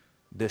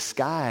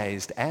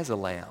disguised as a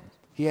lamb.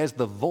 He has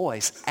the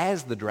voice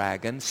as the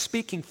dragon,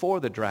 speaking for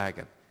the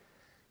dragon.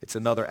 It's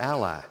another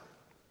ally.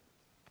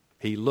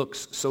 He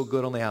looks so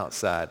good on the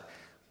outside,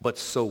 but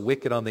so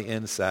wicked on the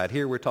inside.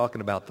 Here we're talking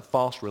about the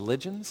false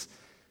religions,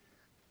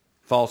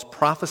 false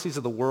prophecies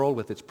of the world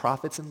with its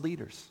prophets and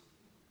leaders.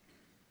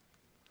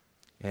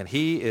 And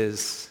he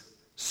is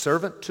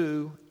servant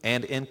to,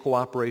 and in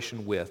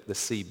cooperation with the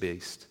sea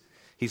beast.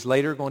 He's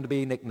later going to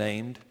be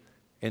nicknamed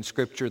in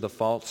Scripture the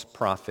false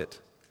prophet.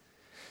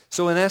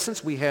 So in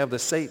essence, we have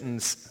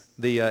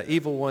the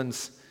evil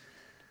one's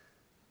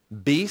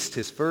beast,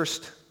 his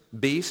first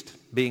beast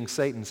being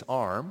Satan's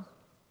arm.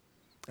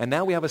 And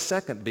now we have a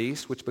second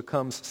beast, which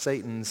becomes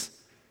Satan's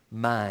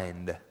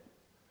mind.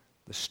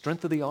 The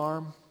strength of the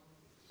arm,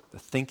 the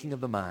thinking of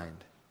the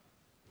mind.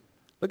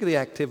 Look at the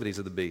activities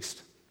of the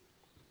beast.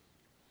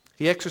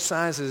 He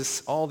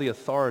exercises all the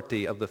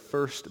authority of the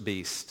first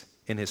beast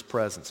in his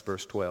presence,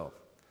 verse 12.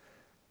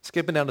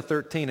 Skipping down to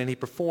 13, and he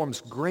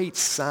performs great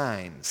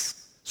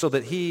signs so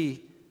that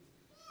he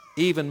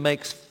even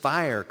makes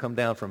fire come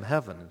down from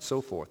heaven and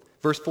so forth.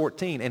 Verse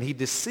 14, and he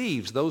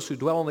deceives those who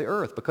dwell on the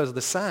earth because of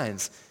the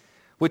signs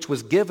which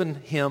was given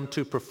him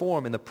to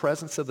perform in the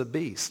presence of the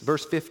beast.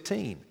 Verse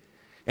 15,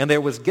 and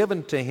there was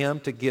given to him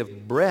to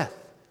give breath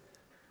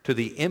to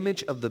the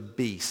image of the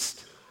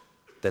beast,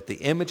 that the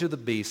image of the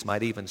beast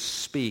might even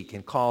speak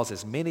and cause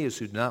as many as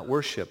who do not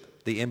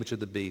worship the image of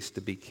the beast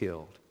to be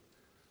killed.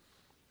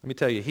 Let me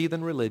tell you,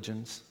 heathen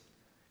religions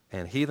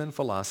and heathen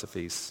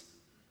philosophies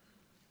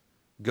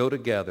go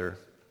together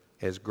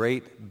as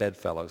great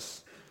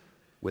bedfellows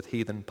with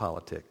heathen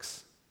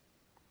politics.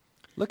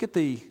 Look at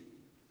the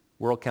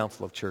World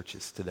Council of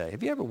Churches today.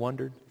 Have you ever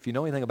wondered, if you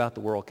know anything about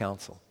the World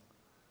Council,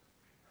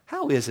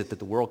 how is it that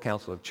the World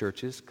Council of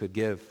Churches could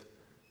give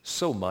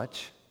so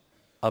much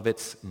of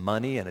its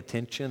money and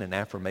attention and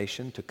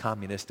affirmation to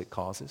communistic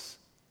causes?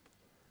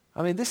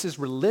 I mean, this is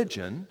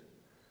religion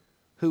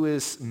who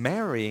is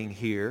marrying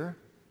here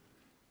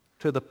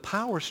to the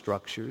power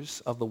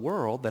structures of the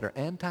world that are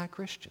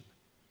anti-Christian.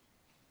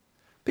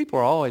 People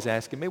are always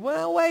asking me,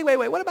 well, wait,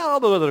 what about all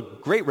the other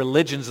great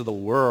religions of the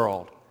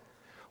world?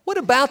 What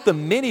about the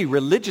many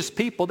religious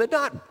people that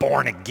are not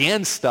born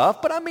again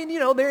stuff, but I mean,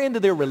 they're into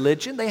their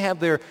religion. They have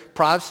their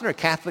Protestant or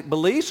Catholic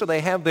beliefs, or they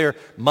have their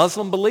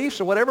Muslim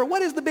beliefs or whatever.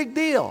 What is the big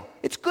deal?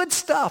 It's good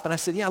stuff. And I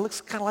said, yeah, it looks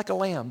kind of like a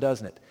lamb,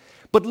 doesn't it?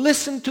 But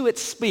listen to it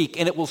speak,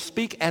 and it will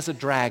speak as a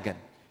dragon.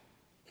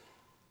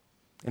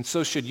 And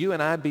so should you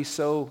and I be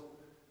so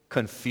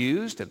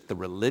confused at the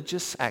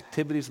religious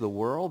activities of the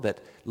world that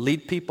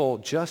lead people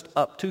just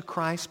up to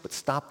Christ but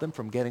stop them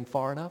from getting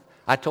far enough?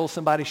 I told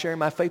somebody sharing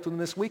my faith with them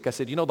this week, I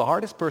said, the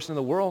hardest person in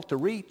the world to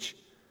reach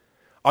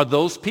are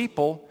those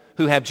people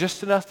who have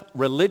just enough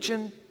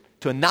religion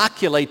to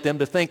inoculate them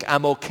to think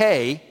I'm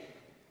okay.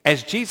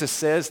 As Jesus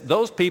says,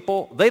 those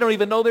people, they don't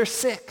even know they're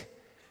sick.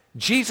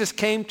 Jesus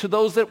came to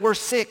those that were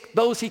sick,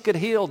 those he could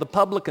heal, the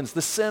publicans,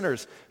 the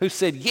sinners, who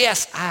said,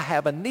 yes, I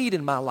have a need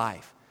in my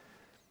life.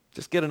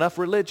 Just get enough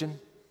religion.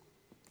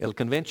 It'll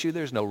convince you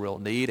there's no real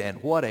need.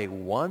 And what a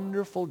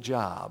wonderful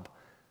job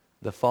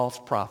the false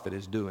prophet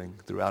is doing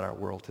throughout our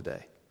world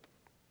today.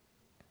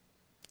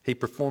 He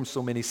performs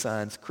so many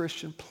signs.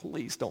 Christian,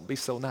 please don't be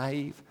so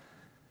naive.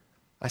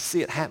 I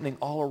see it happening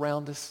all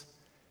around us.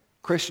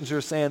 Christians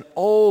are saying,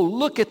 oh,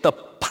 look at the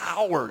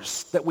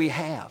powers that we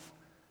have.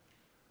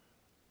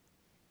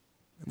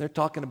 And they're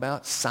talking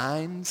about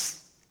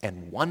signs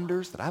and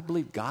wonders that I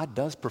believe God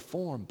does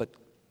perform. But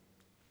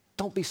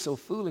don't be so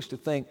foolish to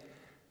think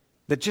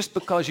that just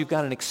because you've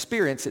got an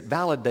experience, it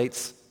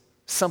validates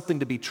something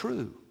to be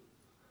true.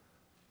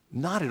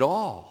 Not at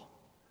all.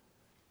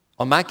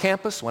 On my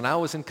campus, when I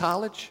was in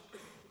college,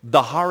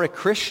 the Hare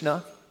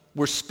Krishna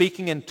were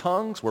speaking in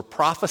tongues, were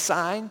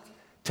prophesying,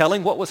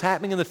 telling what was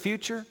happening in the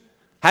future,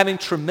 having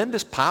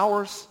tremendous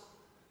powers.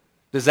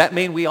 Does that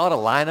mean we ought to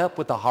line up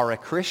with the Hare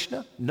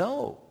Krishna?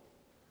 No.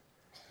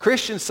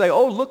 Christians say,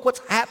 oh, look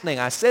what's happening.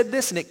 I said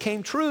this and it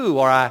came true,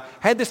 or I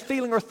had this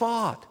feeling or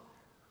thought.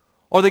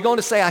 Or they're going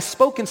to say, I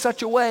spoke in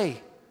such a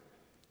way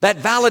that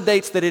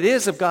validates that it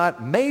is of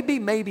God. Maybe,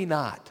 maybe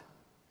not.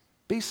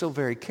 Be so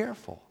very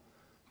careful.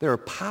 There are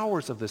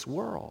powers of this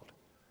world.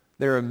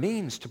 There are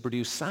means to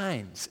produce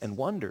signs and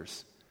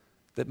wonders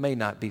that may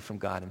not be from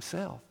God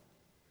himself.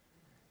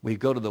 We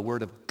go to the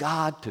Word of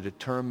God to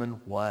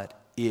determine what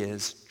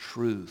is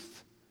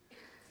truth.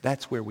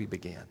 That's where we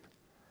begin.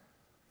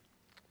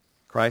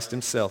 Christ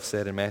himself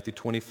said in Matthew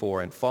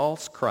 24, and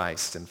false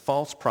Christs and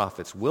false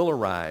prophets will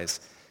arise,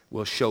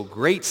 will show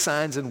great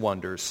signs and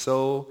wonders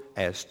so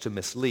as to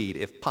mislead,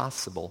 if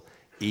possible,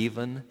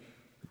 even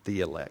the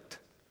elect.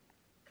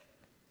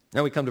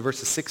 Now we come to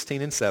verses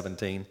 16 and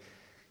 17,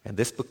 and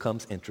this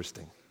becomes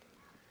interesting.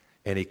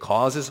 And he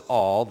causes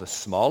all, the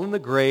small and the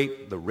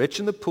great, the rich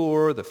and the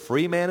poor, the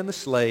free man and the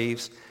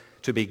slaves,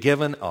 to be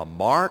given a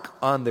mark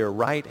on their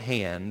right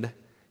hand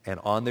and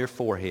on their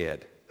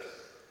forehead.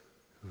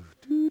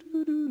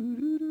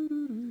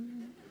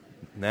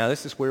 Now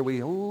this is where we,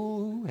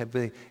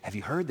 have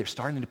you heard they're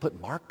starting to put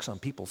marks on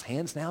people's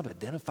hands now to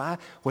identify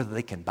whether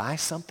they can buy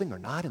something or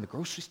not in the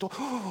grocery store?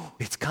 Oh,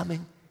 it's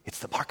coming. It's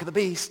the mark of the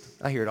beast.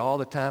 I hear it all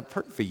the time. I've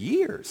heard it for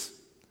years.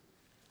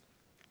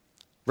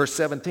 Verse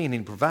 17, he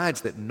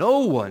provides that no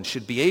one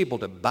should be able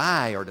to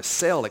buy or to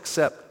sell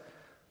except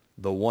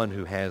the one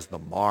who has the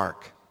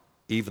mark,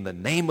 even the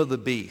name of the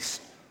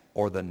beast,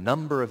 or the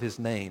number of his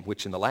name,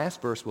 which in the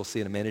last verse we'll see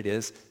in a minute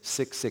is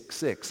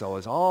 666. So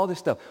it's all this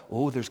stuff.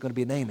 Oh, there's going to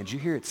be a name. Did you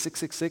hear it's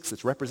 666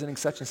 that's representing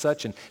such and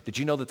such? And did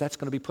you know that that's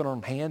going to be put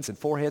on hands and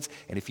foreheads?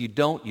 And if you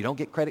don't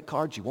get credit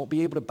cards. You won't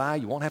be able to buy.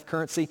 You won't have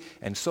currency,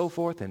 and so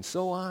forth and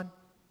so on.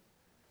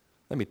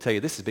 Let me tell you,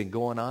 this has been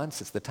going on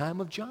since the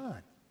time of John.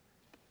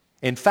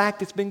 In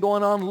fact, it's been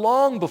going on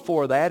long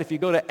before that. If you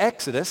go to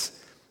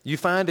Exodus, you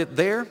find it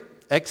there.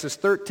 Exodus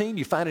 13,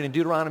 you find it in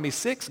Deuteronomy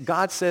 6.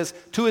 God says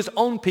to his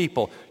own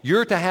people,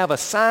 you're to have a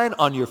sign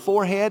on your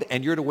forehead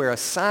and you're to wear a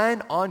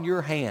sign on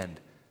your hand,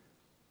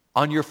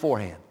 on your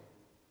forehead.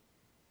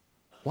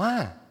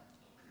 Why?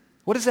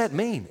 What does that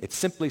mean? It's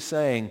simply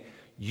saying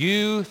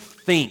you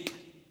think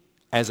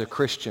as a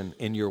Christian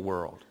in your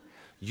world.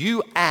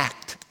 You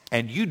act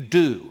and you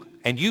do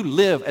and you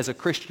live as a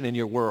Christian in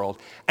your world.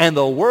 And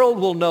the world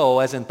will know,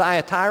 as in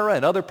Thyatira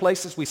and other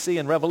places we see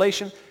in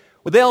Revelation,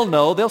 well, they'll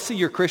know, they'll see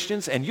you're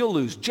Christians, and you'll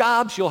lose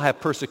jobs, you'll have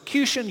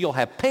persecution, you'll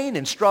have pain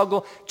and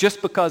struggle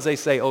just because they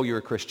say, oh, you're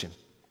a Christian.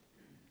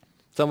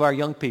 Some of our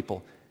young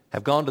people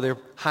have gone to their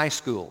high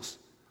schools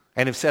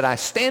and have said, I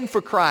stand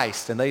for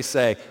Christ. And they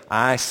say,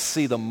 I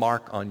see the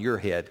mark on your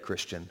head,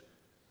 Christian.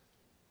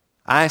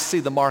 I see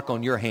the mark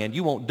on your hand.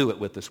 You won't do it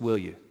with us, will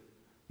you?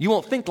 You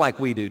won't think like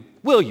we do,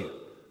 will you?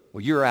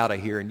 Well, you're out of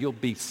here, and you'll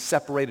be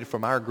separated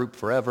from our group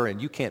forever,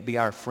 and you can't be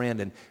our friend,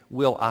 and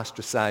we'll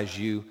ostracize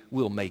you.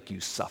 We'll make you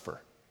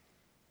suffer.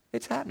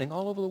 It's happening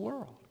all over the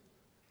world.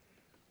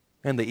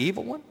 And the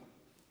evil one,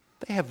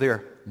 they have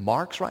their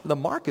marks, right? The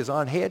mark is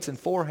on heads and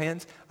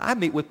foreheads. I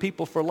meet with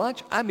people for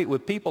lunch. I meet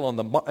with people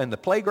in the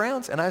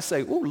playgrounds, and I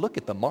say, ooh, look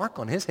at the mark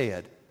on his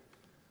head.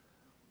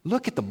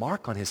 Look at the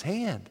mark on his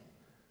hand.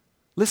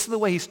 Listen to the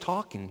way he's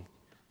talking.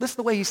 Listen to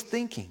the way he's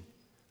thinking.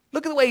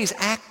 Look at the way he's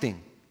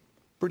acting.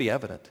 Pretty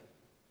evident.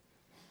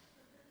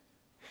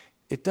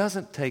 It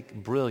doesn't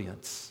take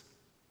brilliance,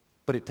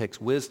 but it takes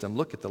wisdom.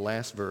 Look at the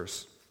last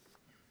verse.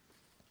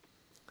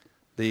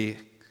 The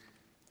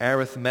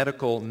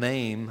arithmetical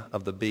name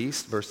of the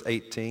beast, verse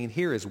 18,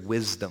 here is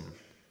wisdom.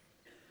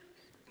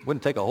 It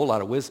wouldn't take a whole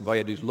lot of wisdom. All you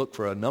have to do is look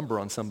for a number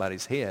on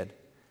somebody's head,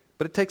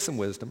 but it takes some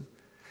wisdom.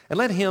 And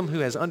let him who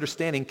has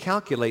understanding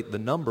calculate the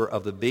number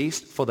of the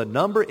beast, for the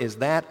number is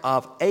that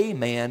of a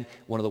man.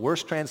 One of the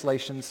worst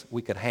translations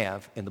we could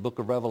have in the book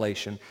of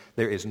Revelation.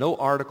 There is no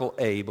article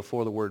a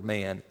before the word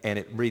man, and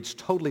it reads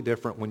totally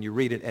different when you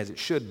read it as it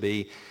should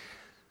be.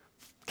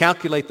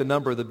 Calculate the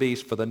number of the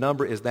beast, for the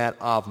number is that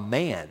of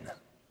man.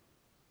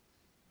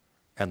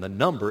 And the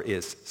number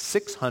is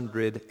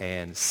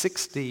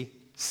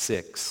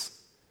 666.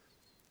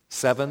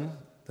 7,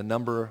 the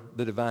number,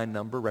 the divine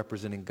number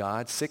representing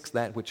God. 6,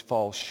 that which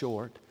falls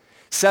short.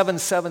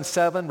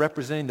 777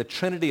 representing the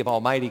Trinity of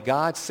Almighty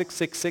God.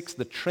 666,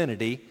 the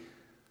Trinity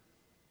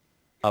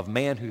of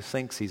man who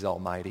thinks he's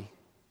almighty,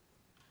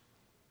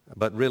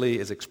 but really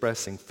is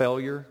expressing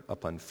failure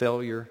upon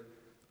failure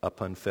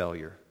upon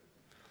failure.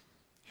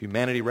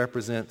 Humanity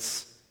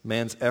represents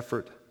man's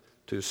effort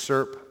to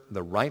usurp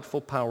the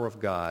rightful power of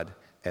God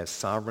as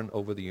sovereign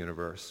over the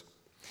universe.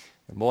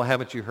 And boy,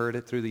 haven't you heard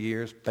it through the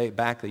years?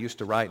 Back they used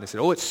to write and they said,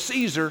 oh, it's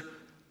Caesar.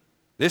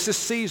 This is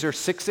Caesar,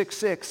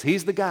 666.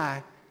 He's the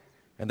guy.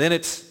 And then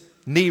it's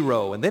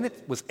Nero. And then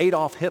it was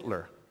Adolf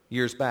Hitler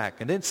years back.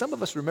 And then some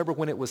of us remember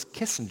when it was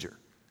Kissinger.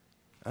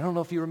 I don't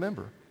know if you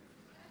remember.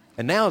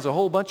 And now it's a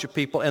whole bunch of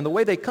people. And the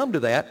way they come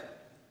to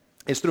that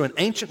is through an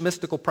ancient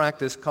mystical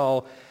practice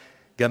called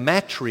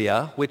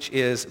gematria, which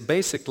is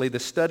basically the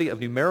study of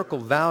numerical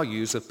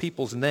values of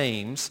people's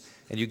names.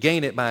 And you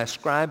gain it by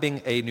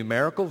ascribing a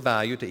numerical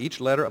value to each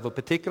letter of a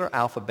particular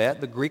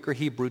alphabet, the Greek or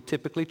Hebrew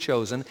typically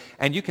chosen,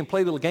 and you can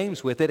play little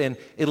games with it, and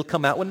it'll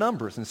come out with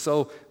numbers. And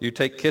so you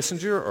take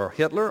Kissinger or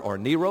Hitler or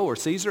Nero or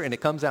Caesar, and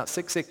it comes out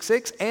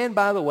 666. And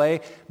by the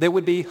way, there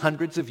would be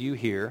hundreds of you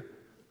here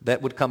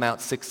that would come out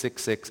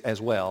 666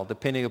 as well,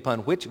 depending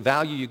upon which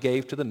value you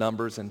gave to the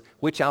numbers and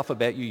which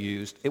alphabet you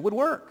used. It would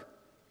work.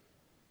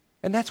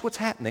 And that's what's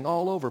happening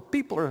all over.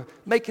 People are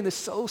making this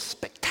so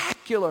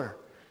spectacular.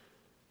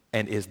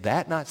 And is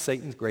that not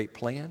Satan's great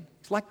plan?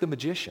 It's like the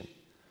magician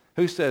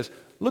who says,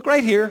 look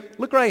right here,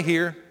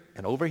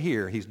 and over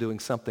here he's doing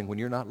something when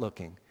you're not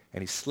looking,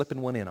 and he's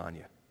slipping one in on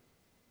you.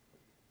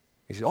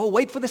 He says, oh,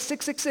 wait for the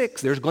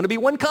 666. There's going to be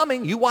one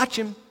coming. You watch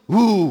him.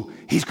 Ooh,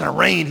 he's going to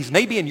reign. He's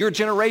maybe in your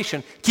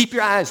generation. Keep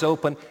your eyes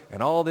open.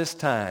 And all this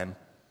time,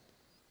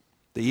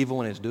 the evil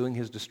one is doing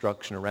his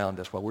destruction around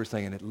us while we're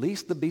saying, at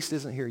least the beast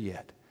isn't here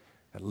yet.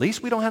 At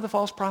least we don't have the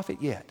false prophet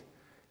yet.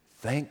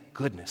 Thank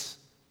goodness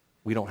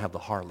we don't have the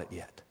harlot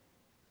yet.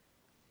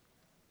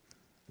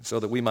 So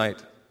that we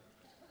might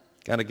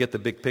kind of get the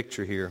big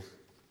picture here,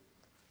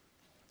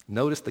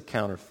 notice the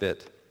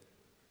counterfeit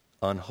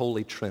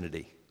unholy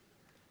trinity.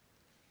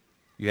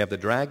 You have the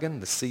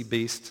dragon, the sea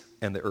beast,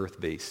 and the earth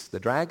beast. The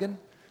dragon,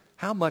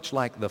 how much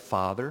like the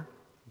Father,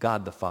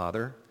 God the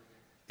Father,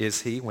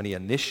 is he when he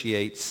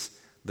initiates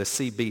the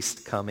sea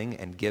beast coming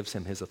and gives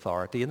him his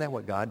authority? Isn't that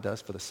what God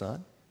does for the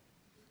Son?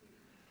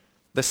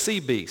 The sea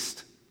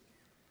beast,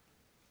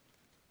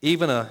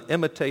 even an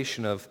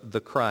imitation of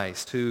the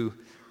Christ, who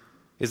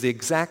is the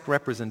exact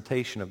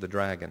representation of the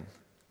dragon.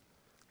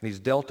 And he's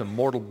dealt a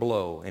mortal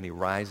blow, and he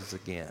rises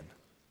again.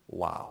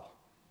 Wow.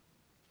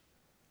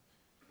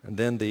 And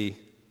then the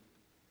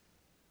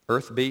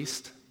earth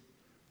beast,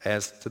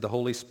 as to the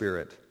Holy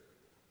Spirit.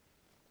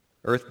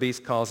 Earth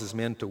beast causes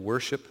men to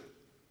worship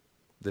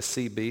the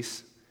sea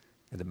beast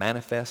and to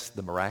manifest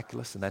the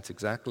miraculous, and that's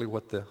exactly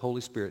what the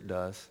Holy Spirit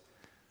does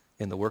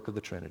in the work of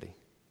the Trinity.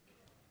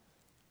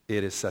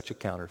 It is such a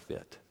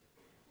counterfeit.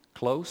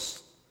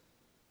 Close,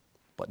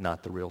 but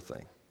not the real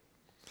thing.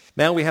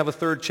 Now we have a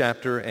third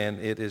chapter, and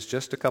it is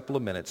just a couple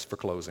of minutes for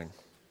closing.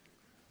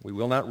 We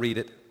will not read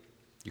it.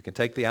 You can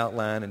take the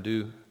outline and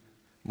do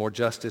more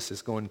justice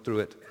as going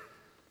through it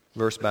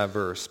verse by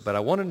verse. But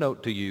I want to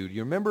note to you,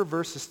 you remember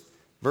verse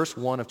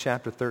 1 of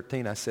chapter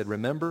 13? I said,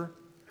 remember,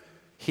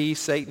 he,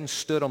 Satan,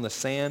 stood on the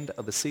sand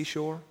of the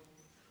seashore?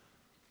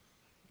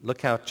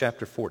 Look how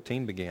chapter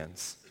 14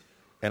 begins.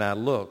 And I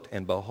looked,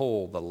 and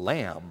behold, the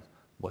Lamb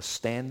was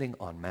standing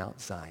on Mount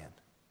Zion.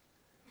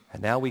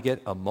 And now we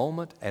get a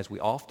moment, as we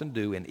often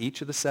do in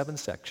each of the 7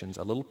 sections,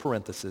 a little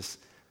parenthesis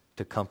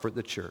to comfort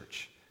the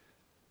church.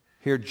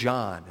 Here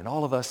John and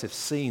all of us have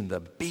seen the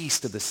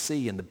beast of the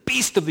sea and the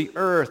beast of the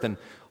earth and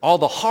all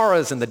the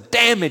horrors and the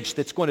damage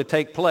that's going to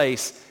take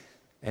place.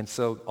 And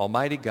so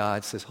Almighty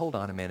God says, hold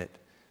on a minute.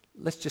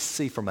 Let's just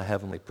see from a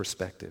heavenly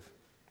perspective.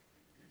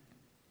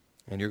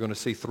 And you're going to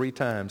see 3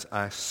 times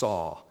I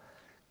saw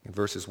in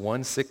verses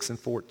 1, 6, and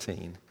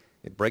 14.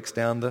 It breaks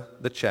down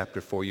the chapter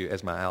for you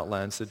as my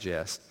outline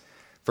suggests.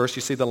 First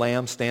you see the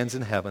Lamb stands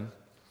in heaven,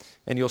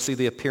 and you'll see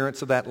the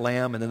appearance of that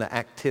Lamb and then the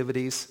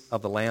activities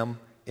of the Lamb,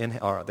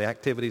 or the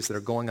activities that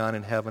are going on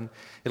in heaven.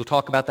 It'll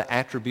talk about the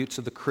attributes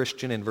of the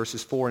Christian in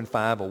verses 4 and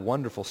 5, a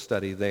wonderful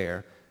study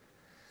there.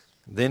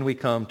 Then we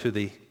come to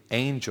the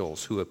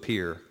angels who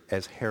appear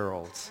as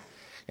heralds.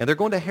 And they're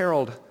going to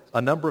herald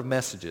a number of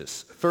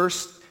messages.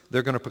 First,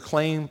 they're going to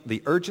proclaim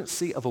the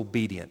urgency of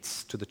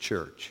obedience to the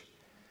church.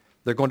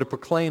 They're going to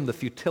proclaim the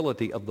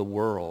futility of the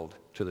world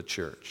to the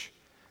church.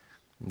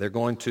 They're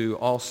going to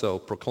also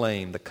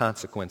proclaim the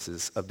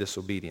consequences of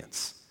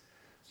disobedience.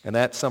 And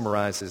that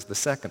summarizes the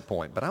second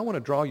point. But I want to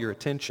draw your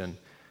attention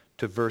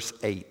to verse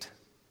 8,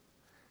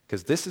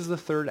 because this is the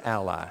third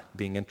ally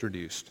being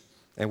introduced.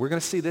 And we're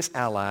going to see this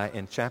ally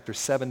in chapter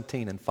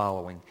 17 and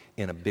following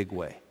in a big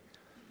way.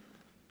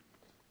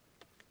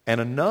 And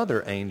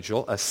another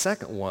angel, a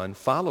second one,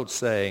 followed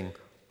saying,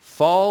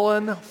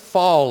 fallen,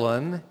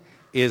 fallen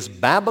is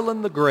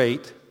Babylon the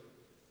Great,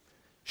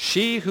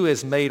 she who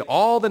has made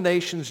all the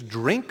nations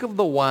drink of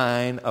the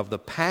wine of the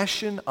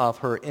passion of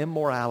her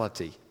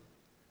immorality.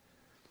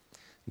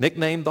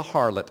 Nicknamed the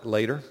Harlot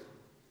later,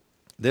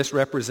 this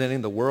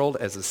representing the world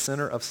as the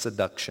center of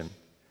seduction.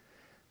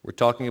 We're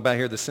talking about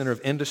here the center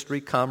of industry,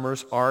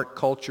 commerce, art,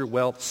 culture,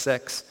 wealth,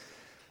 sex,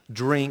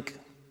 drink,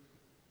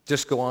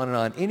 just go on and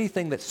on.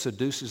 Anything that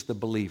seduces the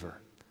believer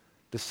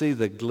to see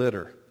the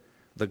glitter,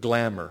 the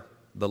glamour,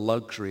 the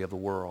luxury of the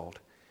world.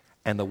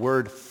 And the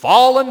word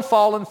fallen,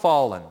 fallen,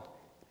 fallen.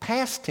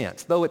 Past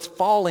tense, though it's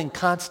falling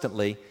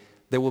constantly,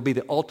 there will be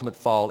the ultimate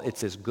fall.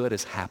 It's as good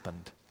as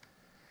happened.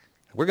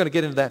 We're going to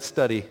get into that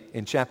study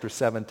in chapter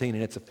 17,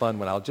 and it's a fun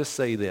one. I'll just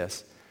say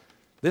this.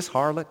 This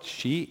harlot,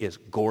 she is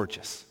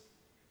gorgeous.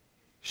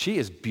 She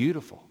is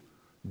beautiful.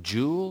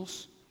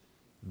 Jewels,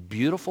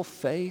 beautiful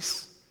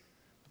face.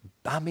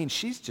 I mean,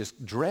 she's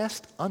just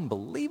dressed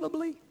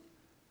unbelievably.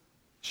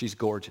 She's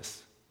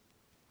gorgeous.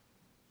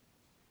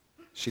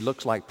 She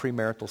looks like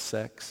premarital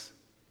sex.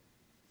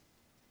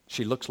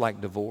 She looks like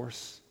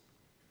divorce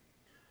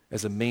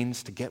as a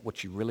means to get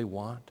what you really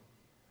want.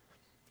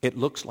 It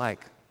looks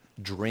like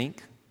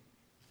drink.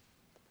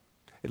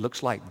 It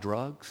looks like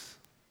drugs.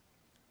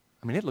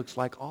 I mean, it looks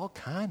like all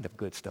kind of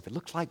good stuff. It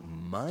looks like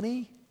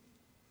money.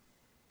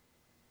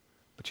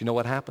 But you know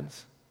what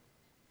happens?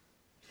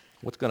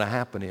 What's going to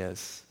happen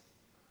is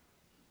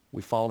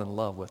we fall in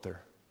love with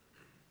her.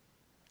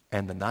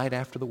 And the night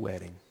after the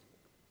wedding,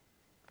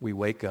 we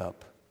wake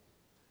up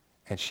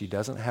and she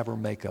doesn't have her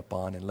makeup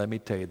on. And let me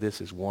tell you,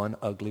 this is one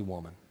ugly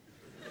woman.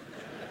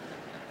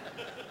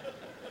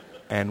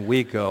 And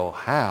we go,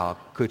 how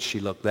could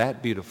she look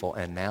that beautiful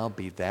and now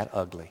be that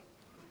ugly?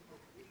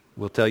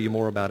 We'll tell you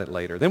more about it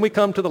later. Then we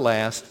come to the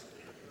last.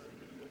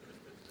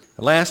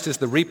 The last is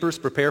the reapers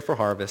prepare for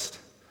harvest.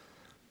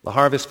 The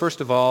harvest, first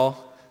of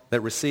all,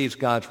 that receives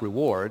God's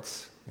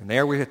rewards. And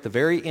there we're at the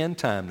very end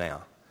time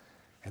now.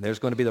 And there's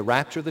going to be the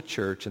rapture of the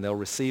church, and they'll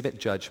receive at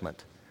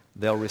judgment.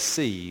 They'll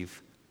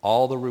receive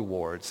all the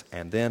rewards.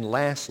 And then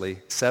lastly,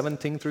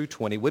 17 through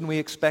 20. Wouldn't we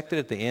expect it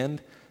at the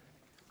end?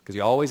 Because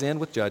you always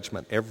end with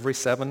judgment. Every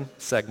 7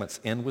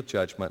 segments end with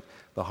judgment.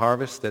 The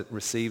harvest that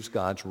receives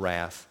God's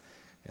wrath.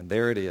 And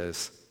there it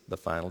is, the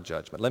final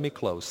judgment. Let me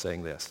close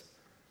saying this.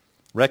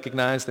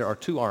 Recognize there are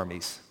 2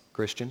 armies,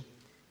 Christian.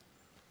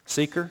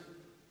 Seeker,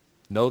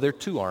 know there are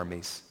 2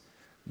 armies.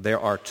 There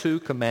are 2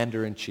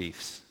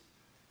 commander-in-chiefs.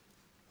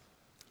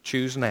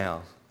 Choose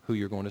now who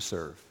you're going to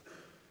serve.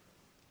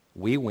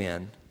 We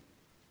win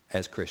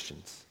as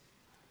Christians.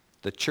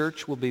 The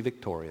church will be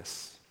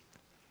victorious.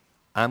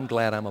 I'm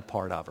glad I'm a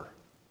part of her.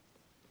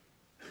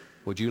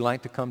 Would you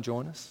like to come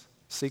join us,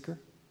 seeker?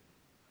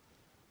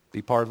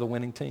 Be part of the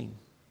winning team.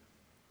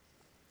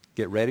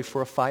 Get ready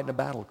for a fight and a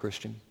battle,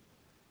 Christian.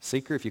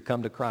 Seeker, if you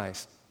come to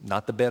Christ,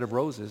 not the bed of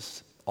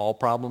roses, all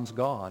problems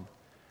gone.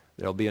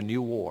 There'll be a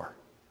new war.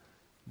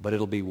 But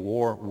it'll be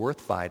war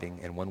worth fighting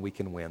and one we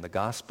can win. The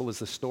gospel is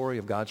the story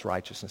of God's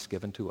righteousness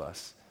given to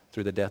us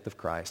through the death of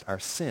Christ. Our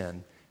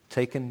sin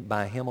taken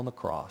by him on the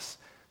cross,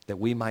 that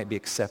we might be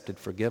accepted,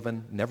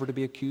 forgiven, never to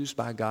be accused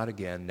by God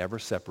again, never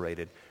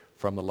separated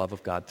from the love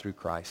of God through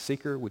Christ.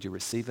 Seeker, would you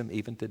receive him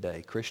even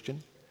today?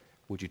 Christian,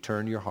 would you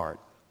turn your heart,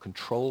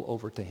 control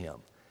over to him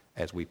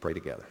as we pray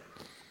together?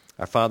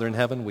 Our Father in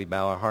heaven, we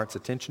bow our heart's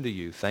attention to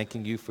you,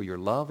 thanking you for your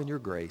love and your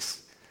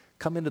grace.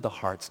 Come into the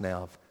hearts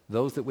now of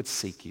those that would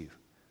seek you.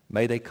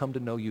 May they come to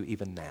know you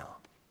even now.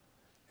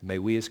 And may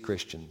we as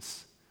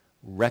Christians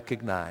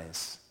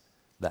recognize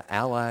the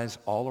allies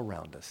all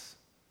around us.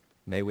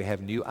 May we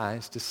have new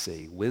eyes to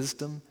see,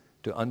 wisdom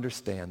to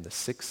understand the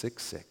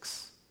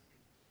 666.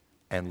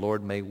 And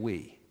Lord, may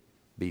we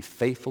be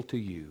faithful to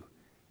you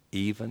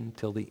even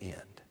till the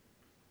end.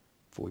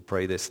 For we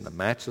pray this in the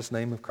matchless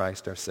name of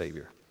Christ our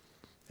Savior.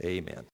 Amen.